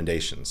writing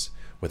recommendations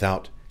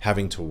without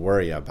having to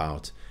worry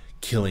about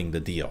killing the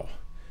deal.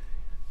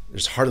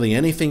 There's hardly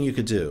anything you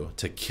could do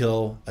to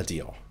kill a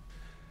deal.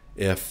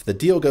 If the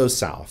deal goes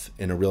south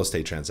in a real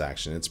estate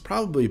transaction, it's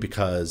probably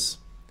because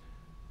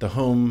the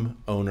home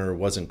owner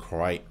wasn't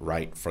quite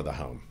right for the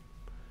home.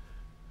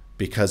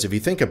 Because if you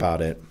think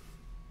about it,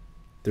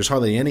 there's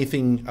hardly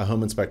anything a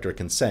home inspector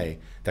can say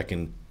that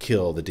can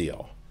kill the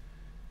deal.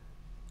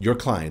 Your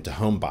client, a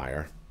home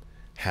buyer,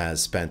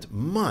 has spent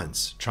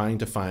months trying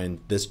to find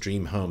this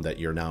dream home that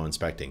you're now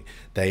inspecting.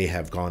 They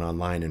have gone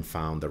online and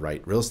found the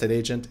right real estate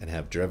agent and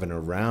have driven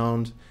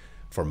around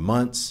for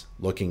months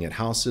looking at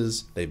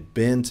houses. They've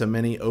been to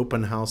many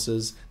open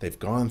houses. They've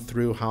gone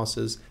through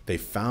houses. They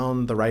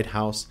found the right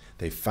house.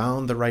 They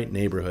found the right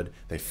neighborhood.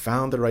 They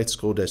found the right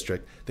school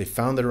district. They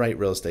found the right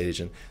real estate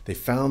agent. They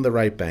found the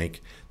right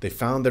bank. They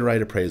found the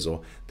right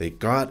appraisal. They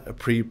got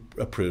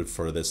pre-approved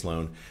for this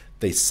loan.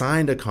 They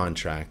signed a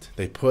contract.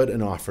 They put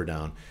an offer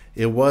down.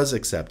 It was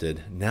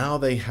accepted. Now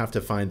they have to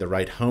find the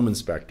right home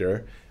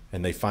inspector,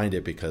 and they find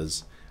it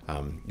because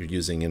you're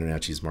using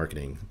InterNACHI's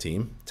marketing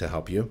team to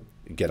help you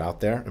get out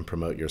there and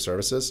promote your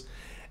services.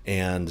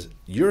 And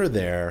you're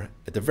there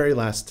at the very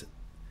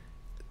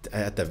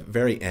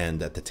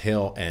end, at the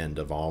tail end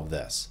of all of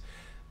this.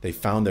 They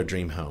found their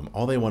dream home.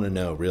 All they want to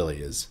know really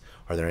is,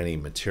 are there any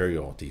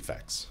material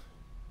defects?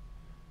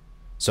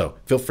 So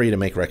feel free to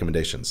make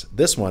recommendations.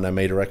 This one, I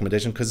made a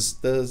recommendation because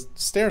the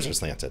stairs are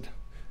slanted.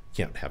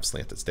 You can't have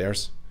slanted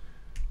stairs.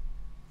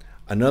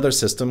 Another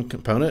system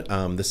component,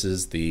 this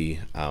is the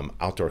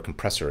outdoor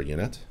compressor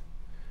unit,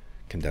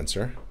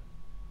 condenser.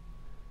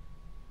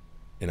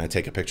 And I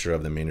take a picture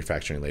of the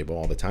manufacturing label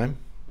all the time.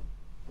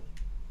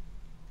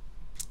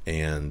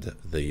 And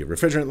the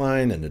refrigerant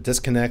line and the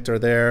disconnect are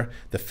there.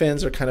 The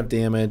fins are kind of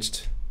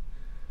damaged.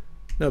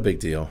 No big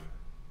deal.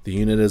 The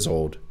unit is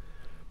old,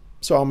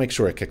 so I'll make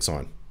sure it kicks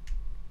on.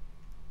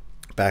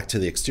 Back to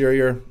the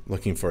exterior,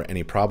 looking for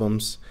any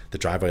problems. The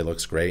driveway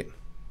looks great,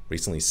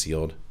 recently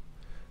sealed.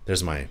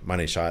 There's my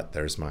money shot.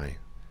 There's my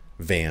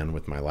van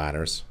with my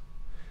ladders.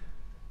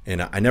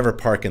 And I never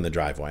park in the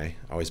driveway.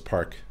 I always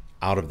park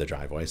out of the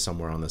driveway,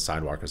 somewhere on the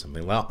sidewalk or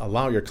something.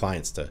 Allow your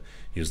clients to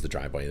use the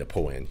driveway to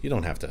pull in. You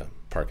don't have to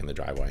park in the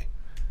driveway.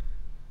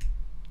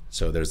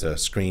 So there's a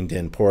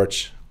screened-in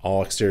porch.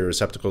 All exterior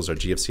receptacles are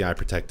GFCI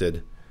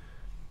protected.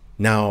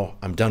 Now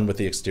I'm done with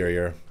the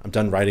exterior. I'm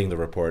done writing the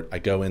report. I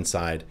go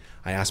inside.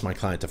 I ask my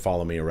client to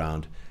follow me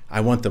around.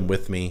 I want them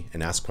with me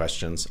and ask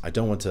questions. I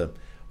don't want to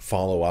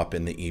follow up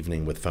in the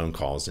evening with phone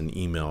calls and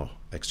email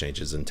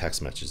exchanges and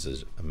text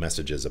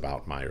messages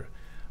about my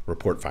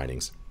report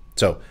findings.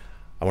 So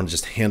I want to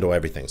just handle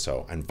everything.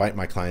 So I invite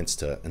my clients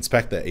to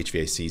inspect the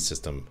HVAC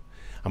system.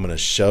 I'm going to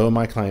show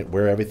my client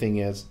where everything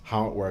is,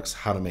 how it works,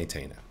 how to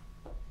maintain it.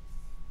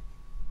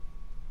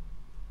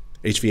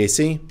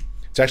 HVAC,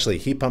 it's actually a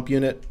heat pump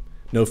unit,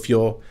 no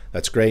fuel,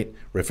 that's great.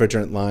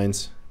 Refrigerant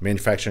lines,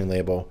 manufacturing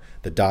label,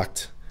 the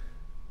duct,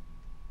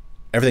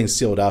 everything's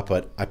sealed up,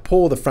 but I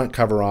pull the front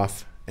cover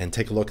off and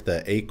take a look at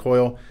the A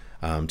coil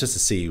just to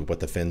see what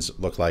the fins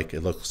look like.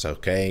 It looks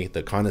okay.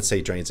 The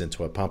condensate drains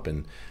into a pump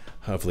and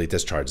hopefully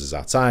discharges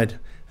outside.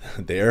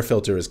 The air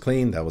filter is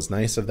clean. That was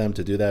nice of them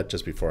to do that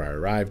just before I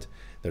arrived.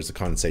 There's a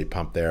condensate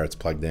pump there. It's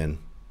plugged in.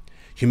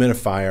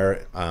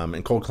 Humidifier.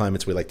 In cold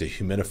climates, we like to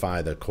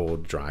humidify the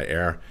cold, dry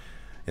air.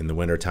 In the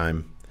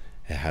wintertime,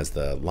 it has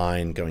the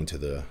line going to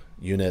the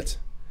unit,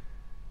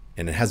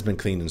 and it has been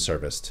cleaned and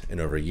serviced in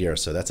over a year.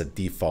 So that's a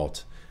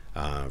default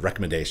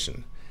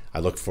recommendation. I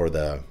look for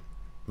the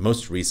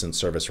most recent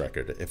service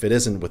record. If it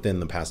isn't within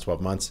the past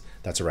 12 months,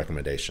 that's a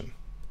recommendation.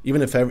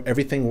 Even if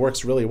everything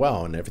works really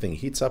well and everything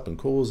heats up and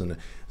cools and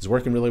is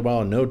working really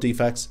well and no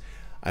defects,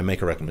 I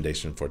make a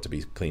recommendation for it to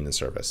be cleaned and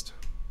serviced.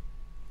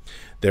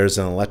 There's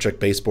an electric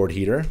baseboard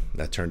heater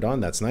that turned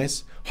on. That's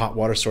nice. Hot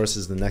water source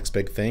is the next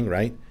big thing,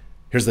 right?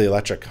 Here's the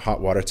electric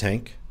hot water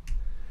tank.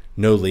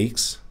 No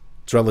leaks.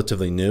 It's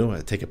relatively new.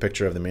 I take a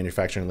picture of the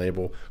manufacturing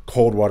label.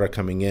 Cold water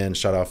coming in,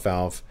 shut-off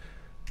valve.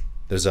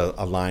 There's a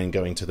line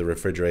going to the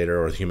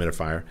refrigerator or the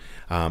humidifier.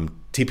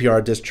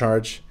 TPR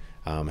discharge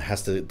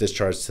has to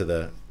discharge to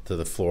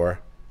the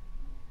floor,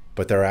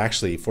 but there are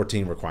actually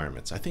 14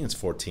 requirements. I think it's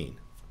 14,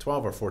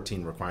 12 or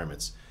 14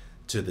 requirements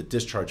to the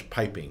discharge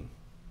piping.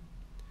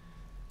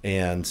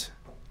 And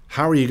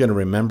how are you going to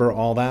remember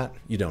all that?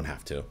 You don't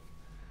have to.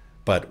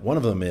 But one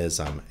of them is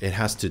it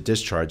has to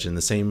discharge in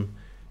the same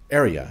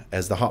area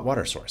as the hot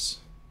water source.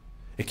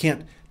 It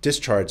can't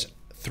discharge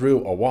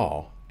through a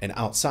wall and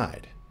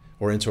outside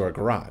or into a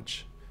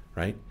garage,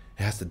 right?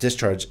 It has to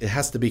discharge, it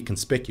has to be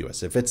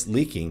conspicuous. If it's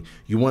leaking,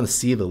 you want to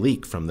see the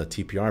leak from the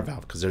TPR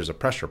valve because there's a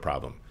pressure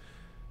problem.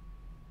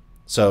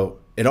 So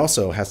it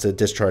also has to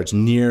discharge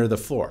near the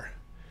floor.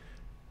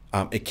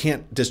 It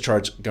can't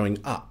discharge going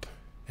up.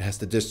 It has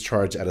to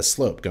discharge at a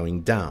slope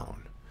going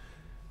down.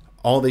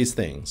 All these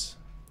things.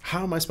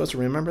 How am I supposed to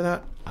remember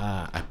that?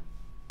 I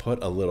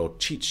put a little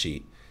cheat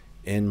sheet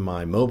in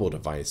my mobile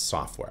device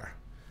software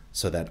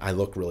so that I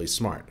look really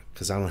smart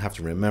because I don't have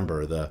to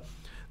remember the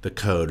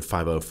code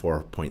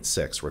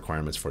 504.6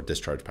 requirements for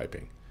discharge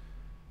piping.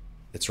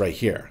 It's right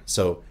here.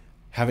 So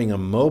having a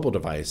mobile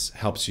device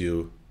helps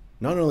you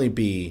not only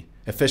be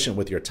efficient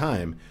with your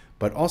time,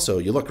 but also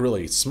you look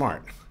really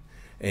smart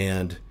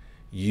and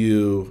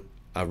you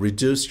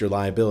reduce your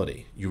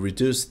liability. You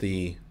reduce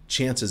the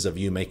chances of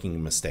you making a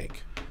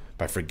mistake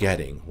by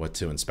forgetting what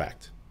to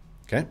inspect.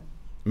 Okay?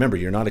 Remember,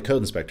 you're not a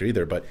code inspector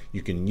either, but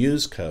you can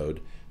use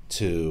code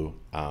to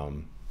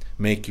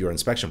make your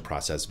inspection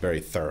process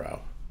very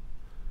thorough.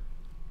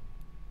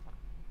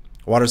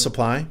 Water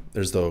supply,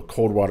 there's the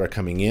cold water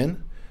coming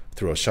in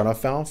through a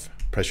shutoff valve,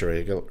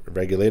 pressure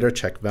regulator,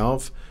 check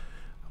valve,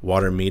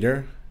 water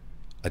meter,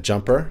 a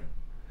jumper,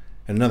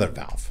 and another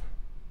valve.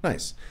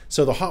 Nice.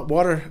 So the hot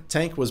water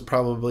tank was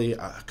probably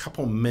a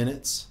couple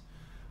minutes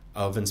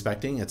of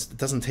inspecting. It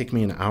doesn't take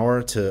me an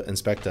hour to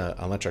inspect an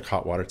electric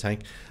hot water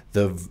tank.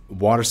 The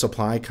water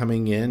supply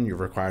coming in, you're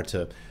required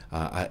to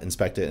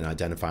inspect it and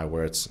identify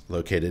where it's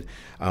located.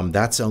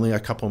 That's only a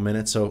couple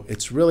minutes, so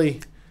it's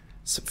really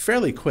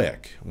fairly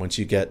quick once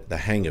you get the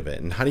hang of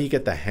it. And how do you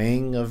get the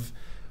hang of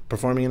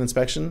performing an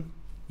inspection?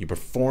 You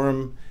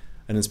perform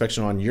an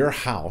inspection on your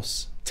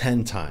house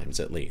 10 times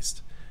at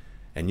least,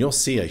 and you'll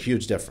see a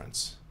huge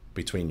difference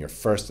between your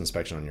first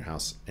inspection on your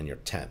house and your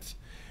 10th.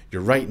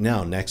 You're right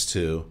now next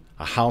to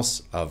a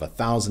house of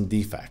 1,000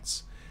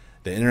 defects.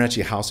 The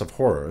InterNACHI House of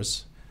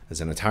Horrors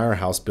is an entire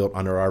house built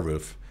under our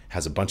roof,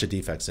 has a bunch of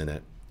defects in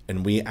it,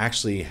 and we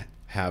actually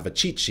have a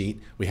cheat sheet.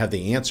 We have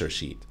the answer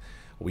sheet.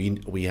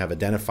 We have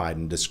identified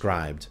and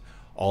described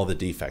all the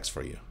defects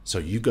for you. So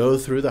you go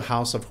through the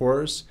House of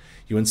Horrors,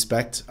 you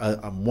inspect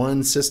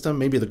one system,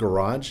 maybe the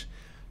garage,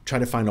 try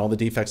to find all the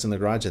defects in the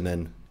garage, and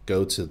then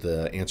go to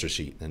the answer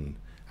sheet and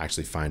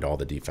actually find all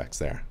the defects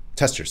there.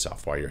 Test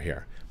yourself while you're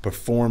here.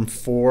 Perform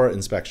 4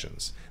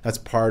 inspections. That's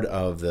part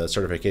of the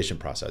certification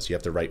process. You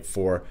have to write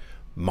 4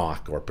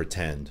 mock or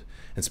pretend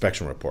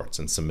inspection reports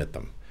and submit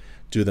them.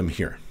 Do them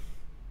here.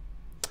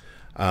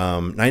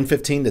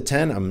 9:15 to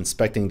 10, I'm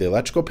inspecting the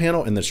electrical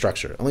panel and the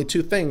structure. Only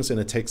 2 things, and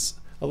it takes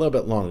a little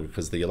bit longer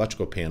because the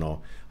electrical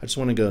panel, I just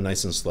want to go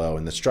nice and slow,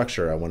 and the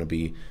structure, I want to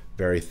be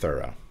very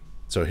thorough.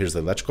 So here's the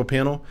electrical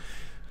panel,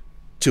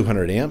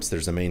 200 amps,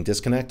 there's the main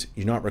disconnect.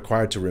 You're not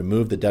required to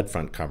remove the dead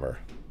front cover.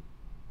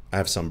 I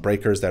have some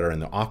breakers that are in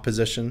the off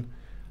position.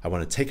 I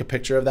want to take a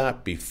picture of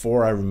that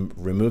before I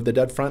remove the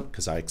dead front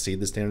because I exceed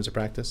the standards of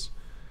practice.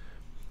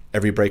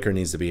 Every breaker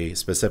needs to be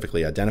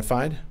specifically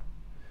identified.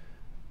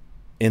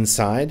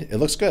 Inside, it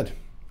looks good.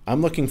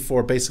 I'm looking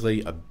for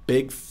basically a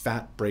big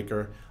fat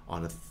breaker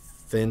on a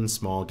thin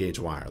small gauge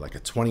wire, like a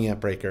 20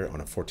 amp breaker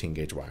on a 14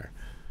 gauge wire.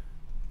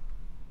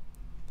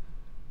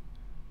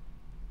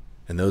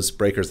 And those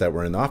breakers that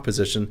were in the off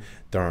position,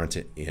 there aren't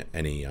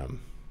any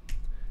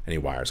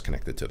wires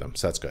connected to them,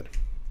 so that's good.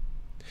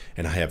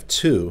 And I have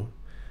 2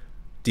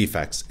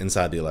 defects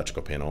inside the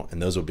electrical panel,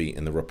 and those will be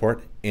in the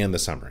report and the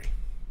summary.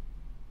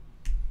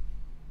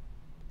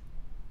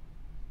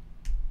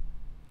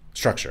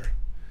 Structure.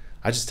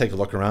 I just take a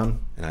look around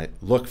and I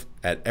look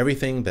at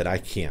everything that I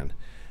can.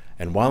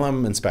 And while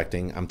I'm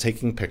inspecting, I'm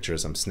taking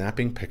pictures, I'm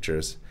snapping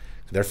pictures.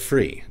 They're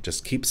free.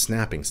 Just keep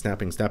snapping,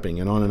 snapping, snapping.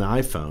 And on an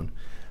iPhone,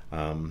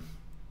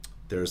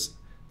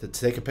 to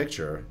take a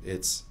picture,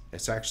 it's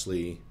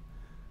actually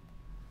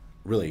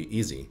really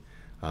easy.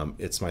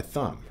 It's my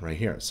thumb right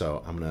here.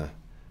 So I'm gonna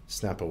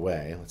snap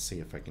away. Let's see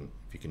if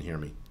you can hear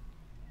me.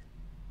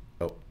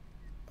 Oh,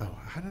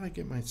 how did I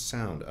get my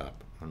sound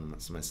up on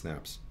my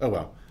snaps? Oh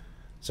well.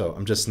 So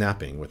I'm just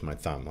snapping with my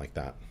thumb like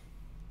that.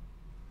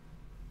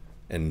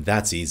 And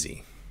that's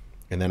easy.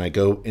 And then I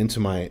go into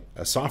my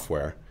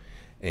software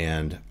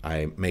and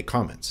I make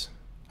comments.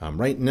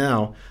 Right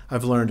now,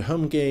 I've learned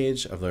Home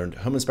Gauge, I've learned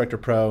Home Inspector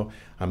Pro,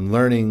 I'm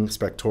learning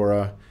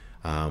Spectora.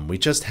 We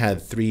just had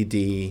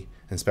 3D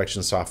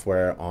inspection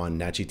software on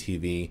NACHI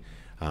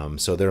TV.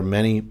 So there are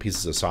many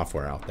pieces of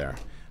software out there.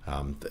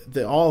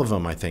 All of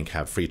them, I think,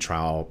 have free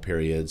trial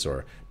periods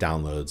or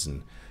downloads,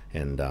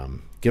 and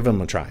give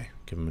them a try.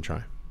 Give them a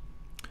try.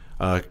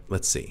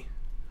 Let's see.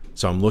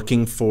 So I'm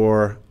looking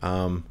for,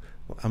 I'm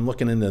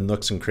looking in the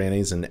nooks and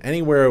crannies and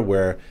anywhere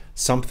where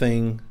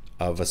something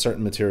of a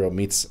certain material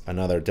meets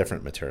another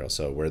different material.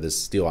 So where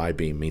this steel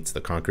I-beam meets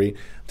the concrete,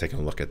 I'm taking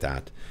a look at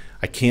that.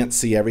 I can't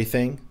see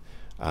everything.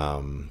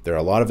 There are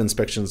a lot of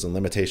inspections and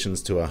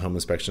limitations to a home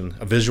inspection.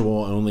 A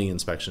visual only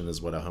inspection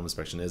is what a home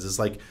inspection is. It's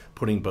like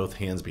putting both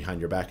hands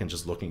behind your back and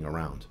just looking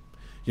around.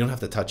 You don't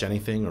have to touch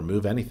anything or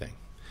move anything.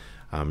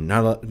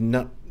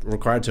 Not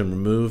required to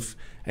remove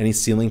any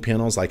ceiling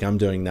panels like I'm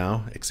doing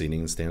now,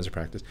 exceeding the standards of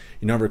practice.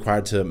 You're not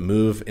required to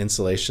move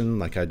insulation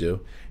like I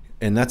do.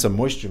 And that's a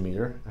moisture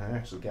meter. I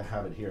actually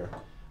have it here.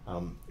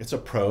 It's a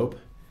probe,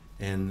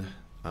 and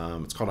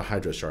it's called a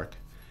HydroShark.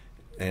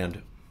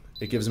 And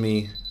it gives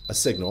me a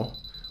signal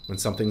when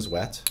something's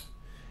wet.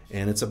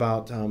 And it's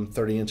about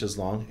 30 inches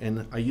long.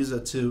 And I use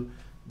it to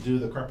do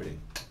the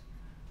carpeting.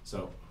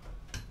 So,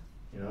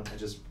 I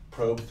just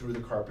probe through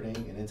the carpeting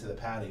and into the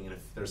padding, and if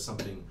there's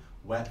something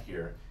wet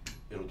here,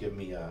 it'll give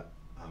me a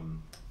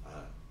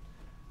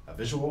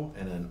visual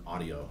and an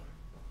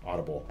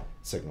audible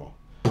signal.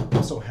 I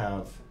also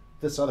have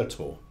this other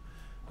tool.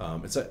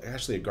 It's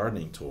actually a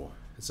gardening tool.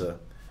 It's a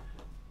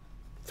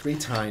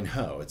 3-tine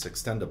hoe. It's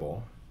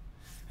extendable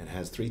and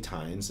has 3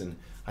 tines, and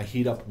I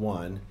heat up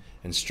one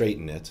and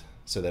straighten it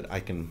so that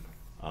I can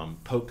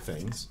poke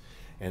things,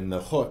 and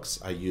the hooks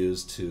I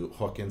use to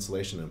hook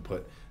insulation and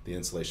put the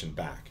insulation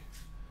back.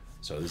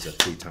 So this is a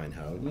 3-tine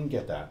hoe. You can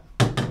get that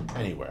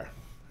anywhere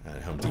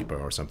at Home Depot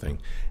or something.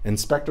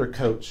 Inspector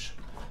Coach,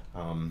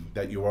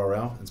 that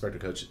URL, Inspector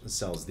Coach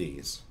sells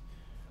these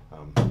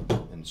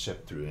and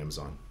shipped through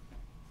Amazon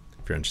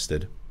if you're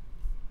interested.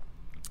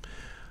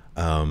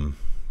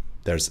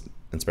 There's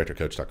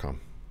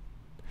inspectorcoach.com.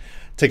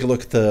 Take a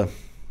look at the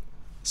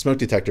smoke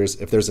detectors.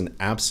 If there's an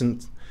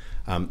absent,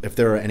 if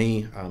there are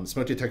any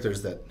smoke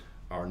detectors that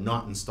are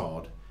not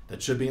installed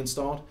that should be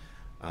installed,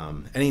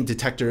 any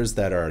detectors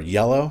that are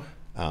yellow,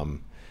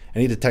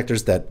 any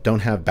detectors that don't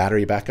have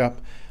battery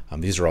backup,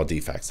 these are all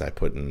defects I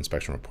put in an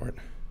inspection report.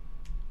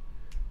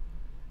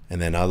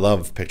 And then I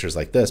love pictures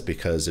like this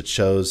because it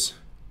shows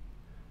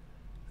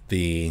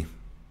the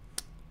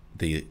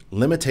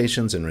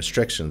limitations and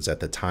restrictions at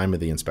the time of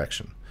the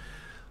inspection.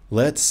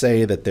 Let's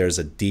say that there's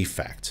a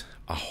defect,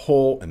 a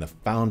hole in the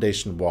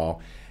foundation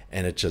wall,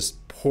 and it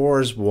just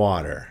pours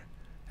water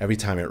every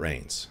time it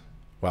rains.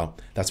 Well,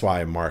 that's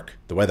why I mark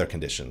the weather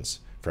conditions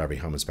for every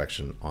home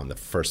inspection on the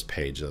first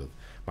page of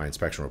my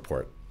inspection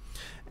report.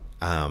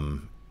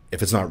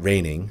 If it's not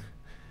raining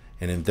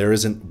and if there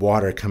isn't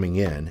water coming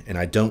in and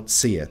I don't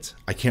see it,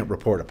 I can't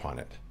report upon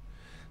it.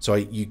 So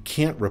you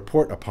can't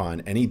report upon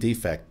any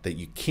defect that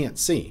you can't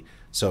see.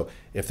 So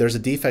if there's a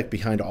defect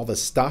behind all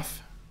this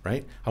stuff,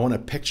 right, I want a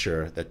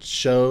picture that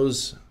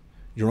shows,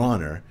 Your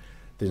Honor,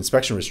 the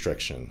inspection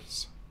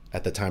restrictions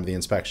at the time of the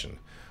inspection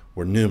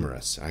were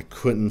numerous. I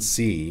couldn't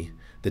see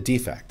the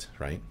defect,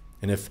 right?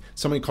 And if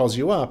somebody calls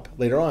you up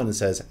later on and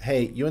says,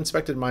 hey, you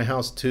inspected my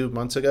house 2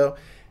 months ago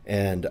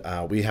and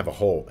we have a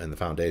hole in the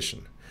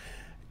foundation.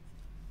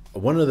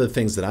 One of the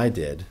things that I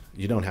did,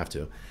 you don't have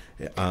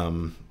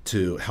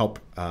to help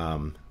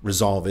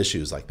resolve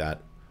issues like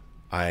that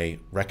I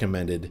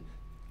recommended,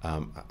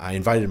 I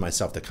invited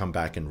myself to come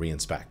back and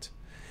re-inspect.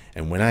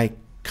 And when I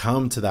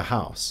come to the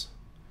house,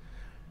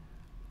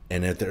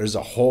 and if there's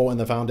a hole in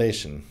the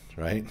foundation,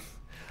 right,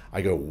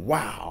 I go,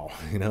 wow,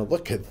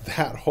 look at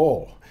that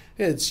hole.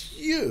 It's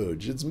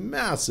huge. It's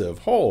massive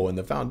hole in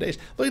the foundation.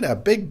 Look at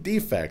that big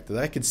defect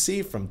that I could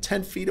see from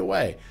 10 feet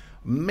away.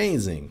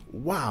 Amazing.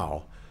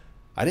 Wow.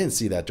 I didn't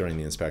see that during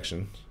the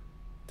inspection.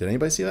 Did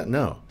anybody see that?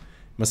 No.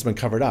 It must have been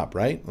covered up,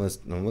 right? Let's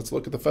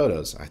look at the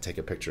photos. I take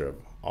a picture of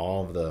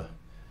all of the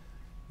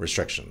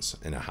restrictions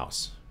in a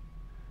house.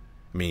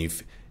 I mean,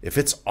 if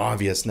it's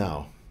obvious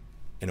now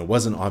and it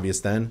wasn't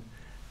obvious then,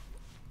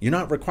 you're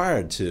not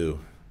required to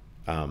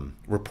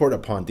report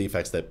upon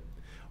defects that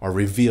are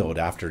revealed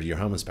after your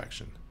home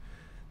inspection,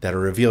 that are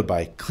revealed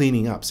by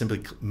cleaning up,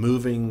 simply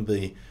moving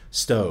the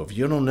stove.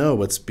 You don't know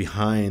what's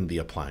behind the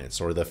appliance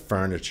or the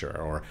furniture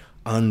or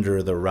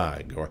under the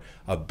rug or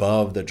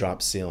above the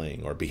drop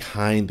ceiling or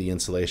behind the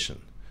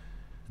insulation.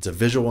 It's a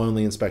visual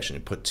only inspection.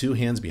 You put two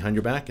hands behind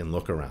your back and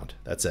look around.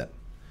 That's it.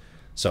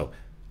 So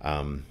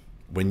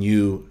when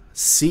you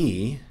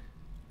see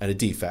a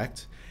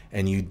defect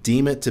and you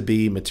deem it to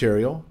be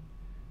material,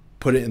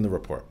 put it in the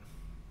report.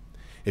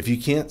 If you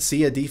can't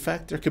see a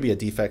defect, there could be a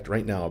defect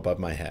right now above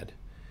my head.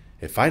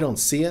 If I don't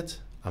see it,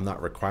 I'm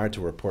not required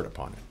to report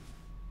upon it.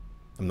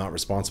 I'm not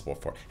responsible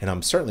for it. And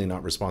I'm certainly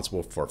not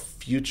responsible for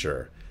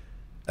future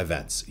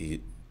events.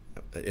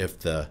 If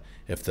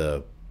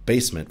the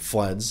basement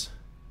floods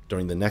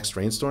during the next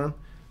rainstorm,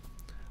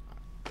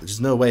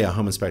 there's no way a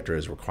home inspector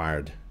is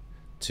required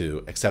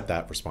to accept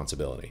that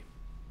responsibility.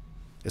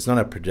 It's not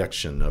a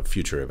prediction of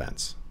future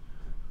events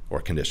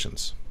or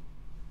conditions.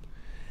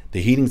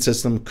 The heating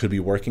system could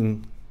be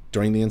working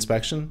during the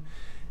inspection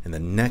and the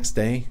next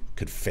day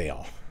could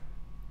fail.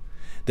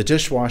 The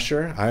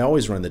dishwasher, I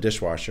always run the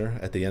dishwasher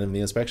at the end of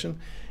the inspection.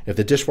 If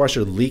the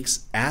dishwasher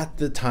leaks at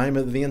the time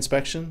of the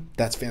inspection,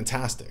 that's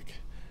fantastic.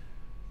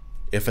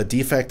 If a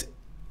defect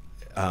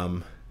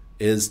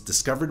is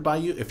discovered by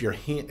you, if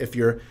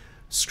your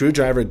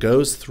screwdriver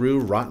goes through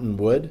rotten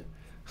wood,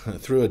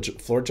 through a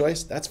floor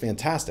joist, that's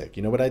fantastic.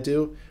 You know what I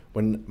do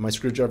when my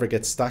screwdriver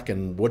gets stuck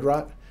in wood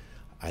rot?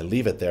 I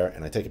leave it there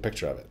and I take a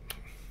picture of it.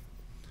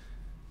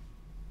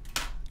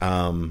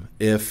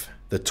 If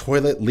the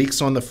toilet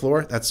leaks on the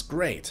floor, that's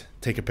great.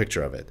 Take a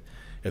picture of it.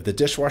 If the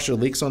dishwasher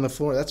leaks on the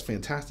floor, that's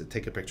fantastic.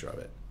 Take a picture of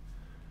it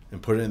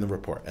and put it in the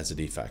report as a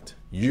defect.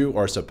 You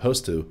are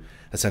supposed to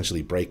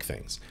essentially break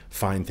things,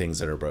 find things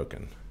that are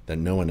broken that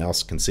no one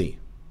else can see.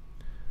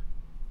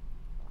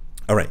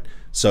 All right,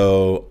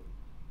 so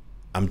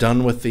I'm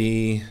done with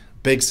the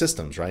big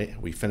systems, right?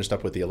 We finished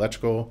up with the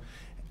electrical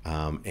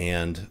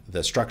and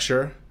the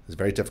structure. It's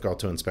very difficult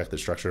to inspect the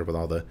structure with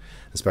all the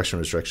inspection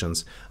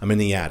restrictions. I'm in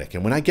the attic.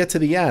 And when I get to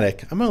the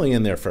attic, I'm only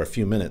in there for a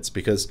few minutes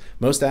because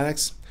most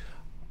attics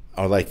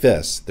are like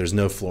this. There's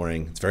no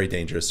flooring. It's very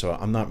dangerous. So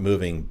I'm not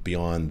moving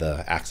beyond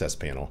the access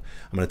panel.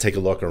 I'm going to take a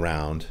look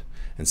around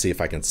and see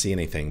if I can see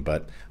anything.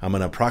 But I'm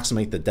going to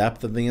approximate the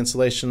depth of the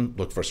insulation,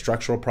 look for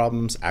structural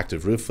problems,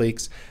 active roof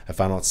leaks.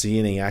 If I don't see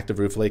any active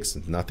roof leaks,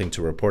 nothing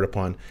to report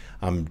upon,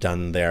 I'm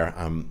done there.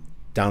 I'm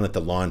down at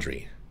the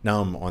laundry.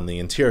 Now I'm on the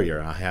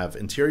interior. I have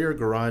interior,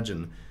 garage,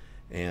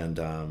 and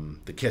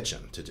the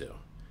kitchen to do.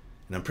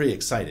 And I'm pretty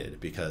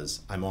excited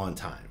because I'm on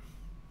time.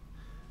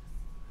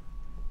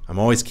 I'm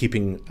always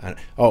keeping,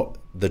 oh,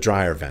 the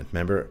dryer vent,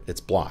 remember?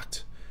 It's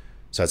blocked.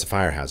 So that's a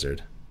fire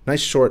hazard. Nice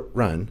short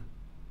run.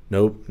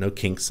 No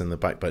kinks in the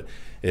pipe, but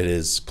it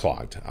is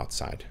clogged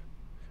outside.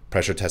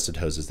 Pressure tested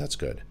hoses, that's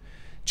good.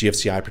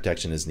 GFCI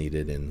protection is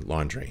needed in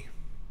laundry.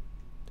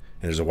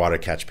 And there's a water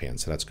catch pan,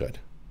 so that's good.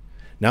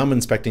 Now I'm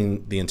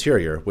inspecting the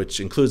interior, which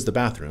includes the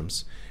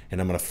bathrooms, and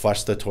I'm going to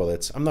flush the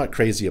toilets. I'm not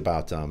crazy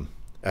about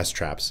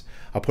S-traps.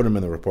 I'll put them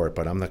in the report,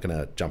 but I'm not going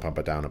to jump up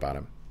and down about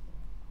them.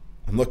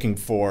 I'm looking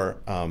for,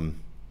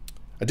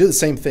 I do the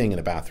same thing in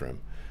a bathroom,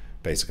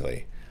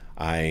 basically.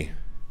 I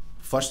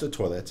flush the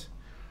toilet,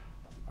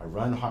 I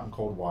run hot and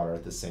cold water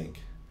at the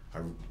sink, I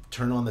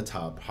turn on the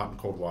tub, hot and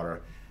cold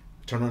water,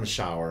 turn on a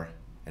shower,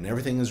 and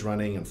everything is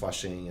running and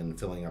flushing and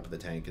filling up the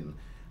tank, and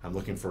I'm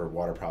looking for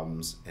water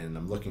problems, and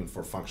I'm looking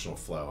for functional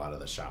flow out of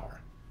the shower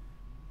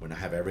when I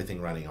have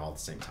everything running all at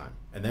the same time.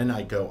 And then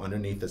I go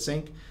underneath the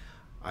sink.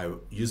 I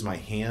use my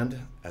hand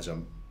as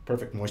a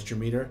perfect moisture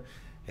meter,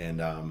 and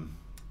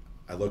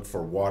I look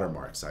for water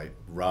marks. I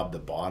rub the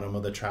bottom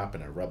of the trap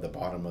and I rub the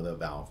bottom of the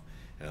valve,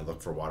 and I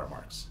look for water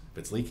marks. If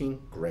it's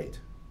leaking, great.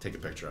 Take a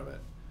picture of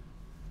it.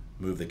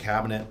 Move the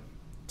cabinet,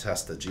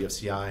 test the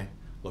GFCI,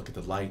 look at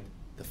the light,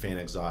 the fan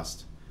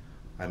exhaust.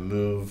 I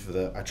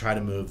try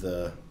to move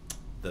the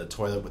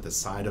toilet with the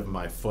side of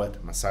my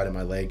foot, my side of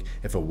my leg.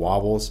 If it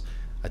wobbles,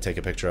 I take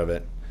a picture of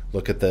it.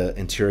 Look at the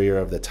interior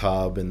of the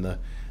tub and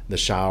the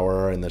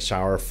shower and the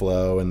shower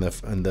flow and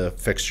the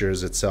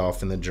fixtures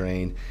itself and the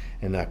drain.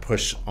 And I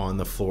push on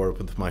the floor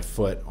with my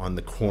foot on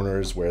the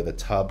corners where the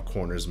tub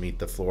corners meet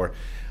the floor.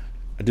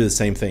 I do the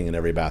same thing in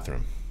every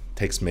bathroom. It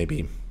takes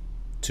maybe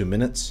 2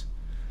 minutes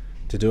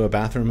to do a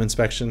bathroom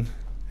inspection,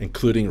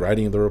 including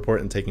writing the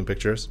report and taking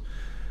pictures.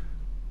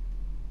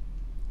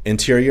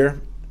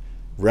 Interior,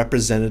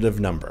 representative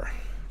number.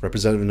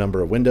 Representative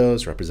number of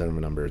windows,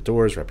 representative number of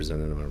doors,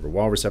 representative number of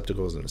wall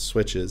receptacles and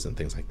switches and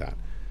things like that.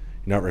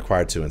 You're not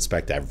required to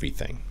inspect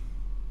everything.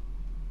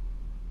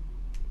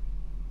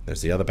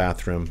 There's the other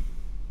bathroom.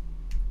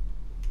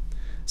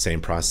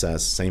 Same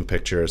process, same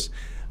pictures.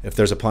 If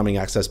there's a plumbing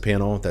access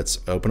panel that's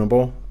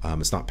openable,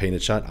 it's not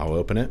painted shut, I'll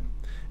open it.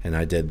 And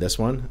I did this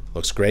one.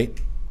 Looks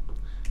great.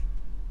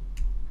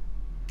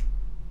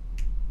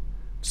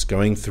 Just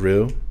going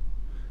through,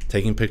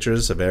 taking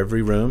pictures of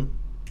every room,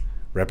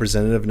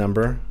 representative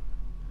number,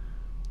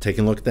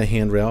 taking a look at the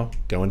handrail,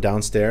 going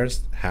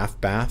downstairs, half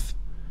bath,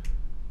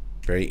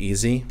 very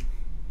easy.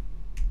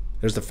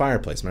 There's the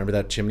fireplace. Remember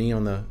that chimney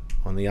on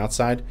the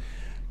outside?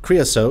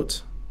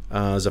 Creosote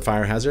is a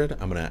fire hazard.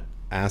 I'm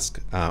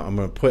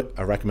gonna put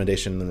a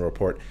recommendation in the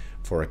report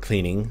for a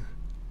cleaning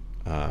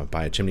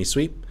by a chimney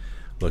sweep.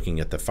 Looking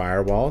at the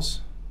firewalls,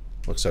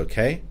 looks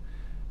okay.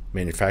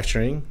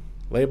 Manufacturing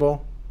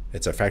label,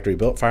 it's a factory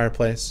built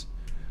fireplace.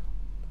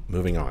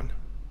 Moving on.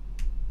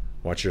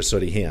 Watch your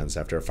sooty hands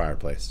after a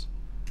fireplace.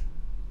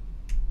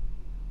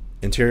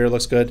 Interior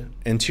looks good.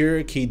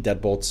 Interior key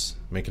deadbolts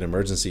make an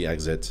emergency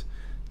exit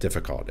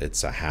difficult.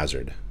 It's a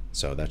hazard,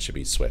 so that should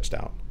be switched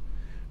out.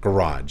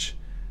 Garage.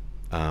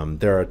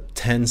 There are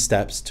 10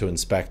 steps to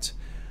inspect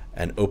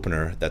an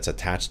opener that's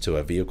attached to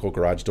a vehicle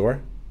garage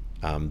door.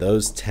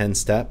 Those 10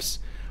 steps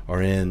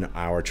are in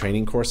our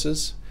training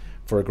courses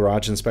for a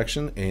garage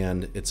inspection,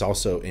 and it's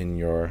also in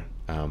your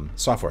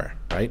software,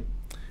 right?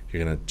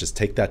 You're gonna just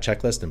take that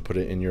checklist and put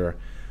it in your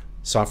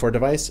software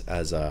device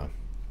as a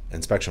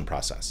inspection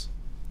process.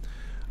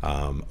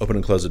 Open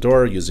and close the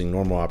door using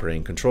normal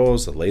operating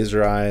controls, the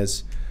laser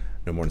eyes,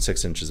 no more than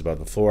 6 inches above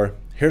the floor.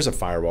 Here's a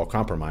firewall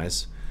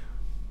compromise.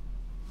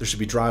 There should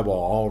be drywall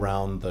all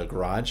around the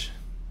garage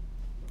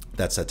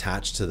that's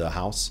attached to the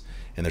house,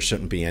 and there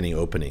shouldn't be any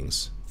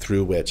openings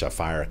through which a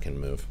fire can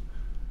move.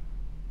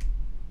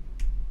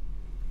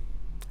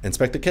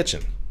 Inspect the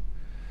kitchen.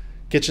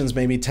 Kitchen's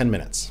maybe 10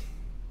 minutes.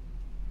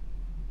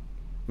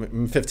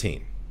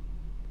 15.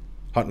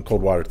 Hot and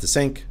cold water to the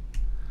sink.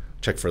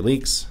 Check for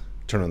leaks.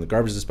 Turn on the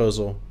garbage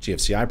disposal.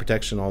 GFCI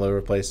protection all over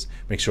the place.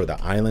 Make sure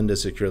the island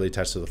is securely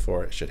attached to the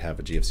floor. It should have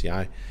a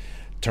GFCI.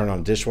 Turn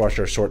on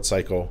dishwasher, short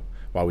cycle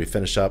while we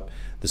finish up.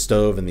 The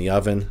stove and the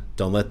oven.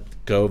 Don't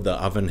let go of the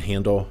oven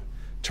handle.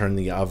 Turn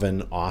the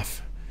oven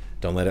off.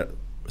 Don't let it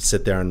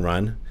sit there and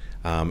run.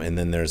 And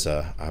then there's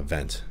a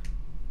vent.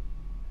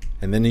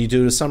 And then you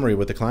do a summary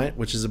with the client,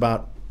 which is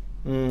about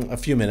a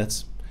few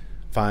minutes,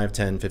 5,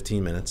 10,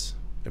 15 minutes.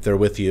 If they're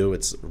with you,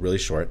 it's really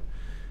short.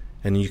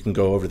 And you can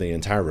go over the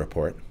entire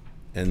report.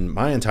 And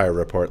my entire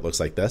report looks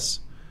like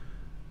this.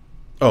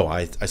 Oh,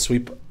 I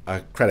sweep a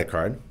credit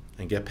card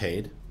and get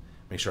paid.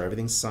 Make sure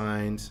everything's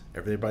signed.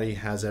 Everybody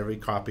has every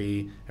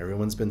copy.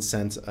 Everyone's been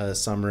sent a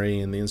summary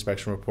in the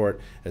inspection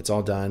report. It's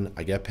all done.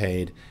 I get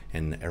paid,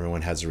 and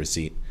everyone has a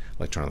receipt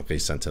electronically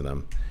sent to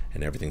them,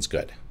 and everything's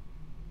good.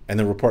 And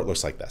the report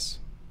looks like this.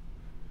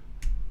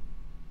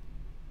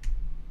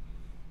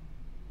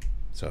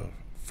 So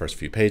first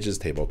few pages,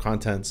 table of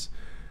contents.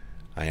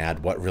 I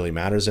add what really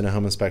matters in a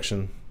home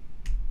inspection,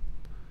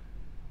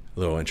 a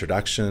little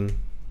introduction,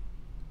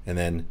 and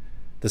then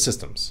the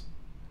systems.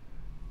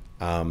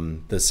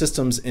 The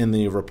systems in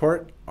the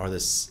report are the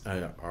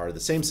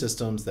same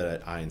systems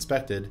that I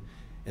inspected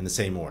in the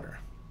same order.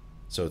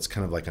 So it's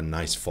kind of like a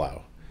nice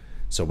flow.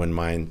 So when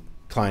my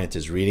client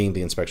is reading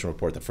the inspection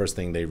report, the first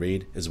thing they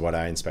read is what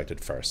I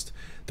inspected first,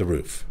 the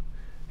roof.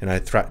 And I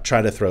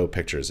try to throw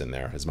pictures in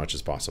there as much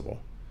as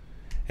possible.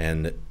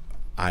 And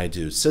I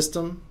do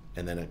system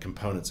and then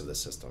components of the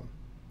system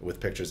with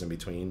pictures in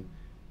between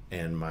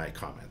and my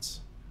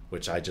comments,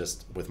 which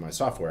with my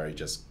software, you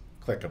just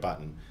click a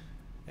button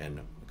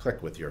and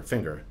click with your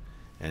finger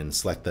and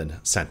select the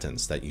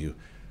sentence that you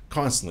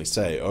constantly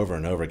say over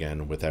and over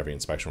again with every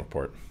inspection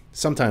report.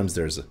 Sometimes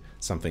there's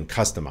something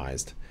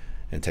customized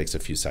and takes a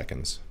few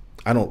seconds.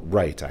 I don't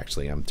write,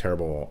 actually. I'm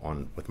terrible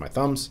with my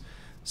thumbs,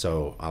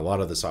 so a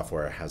lot of the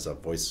software has a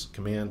voice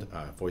command,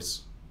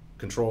 voice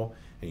control,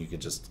 and you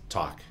can just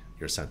talk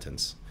your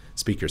sentence,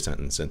 speak your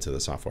sentence into the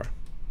software.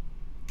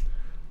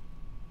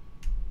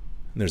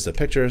 And there's the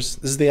pictures.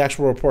 This is the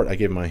actual report I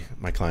gave my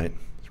client.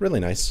 It's really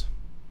nice.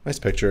 Nice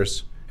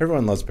pictures.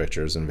 Everyone loves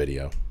pictures and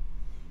video.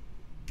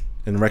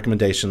 And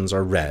recommendations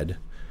are red,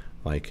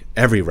 like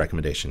every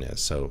recommendation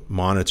is. So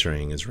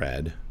monitoring is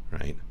red,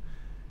 right?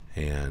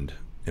 And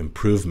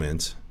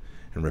improvement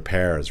and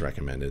repair is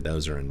recommended.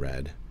 Those are in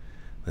red.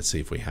 Let's see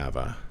if we have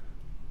a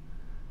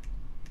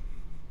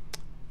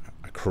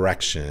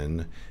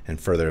correction and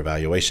further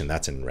evaluation.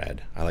 That's in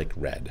red. I like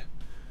red.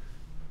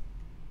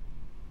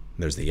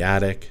 There's the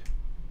attic.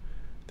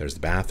 There's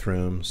the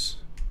bathrooms.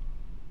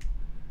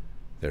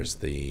 There's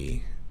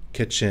the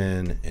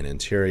kitchen and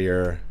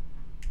interior.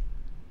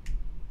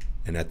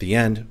 And at the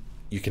end,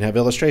 you can have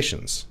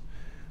illustrations.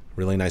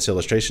 Really nice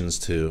illustrations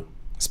to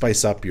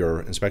spice up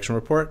your inspection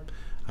report.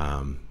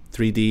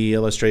 3D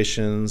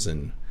illustrations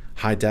and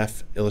high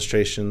def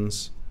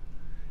illustrations.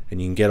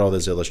 And you can get all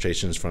those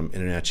illustrations from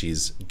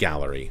InterNACHI's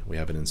gallery. We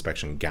have an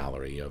inspection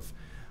gallery of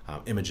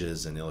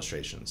images and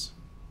illustrations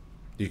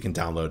you can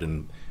download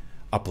and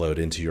upload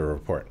into your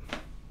report.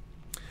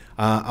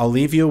 I'll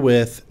leave you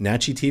with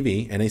NACHI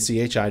TV,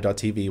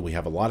 NACHI.tv. We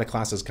have a lot of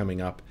classes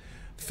coming up.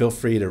 Feel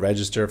free to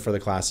register for the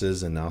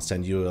classes, and I'll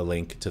send you a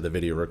link to the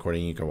video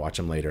recording. You can watch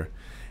them later.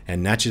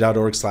 And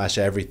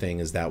NACHI.org/everything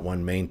is that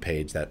one main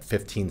page, that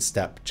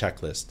 15-step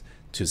checklist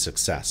to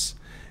success.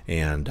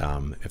 And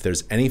if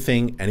there's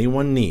anything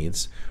anyone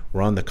needs,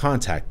 we're on the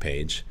contact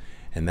page,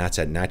 and that's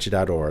at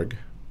NACHI.org,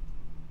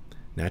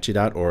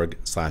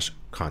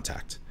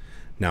 NACHI.org/contact.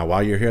 Now,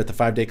 while you're here at the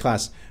 5-day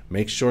class,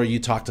 make sure you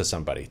talk to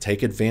somebody.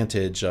 Take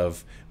advantage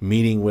of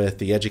meeting with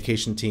the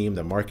education team,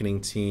 the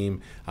marketing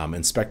team,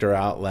 inspector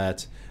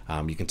outlet.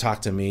 You can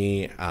talk to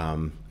me,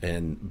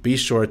 and be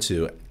sure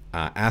to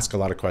ask a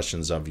lot of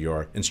questions of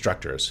your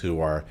instructors who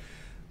are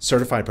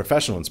certified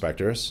professional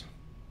inspectors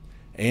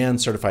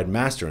and certified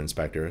master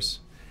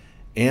inspectors,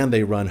 and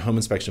they run home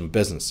inspection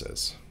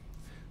businesses.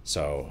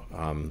 So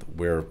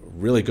we're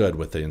really good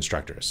with the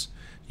instructors.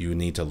 You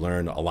need to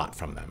learn a lot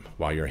from them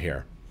while you're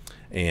here.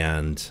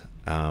 And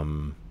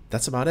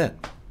that's about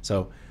it.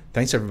 So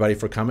thanks everybody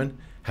for coming.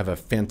 Have a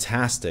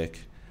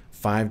fantastic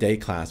 5-day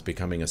class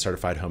becoming a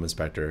certified home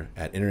inspector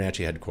at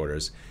InterNACHI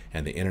headquarters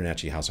and the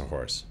InterNACHI House of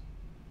Horrors.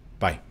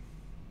 Bye.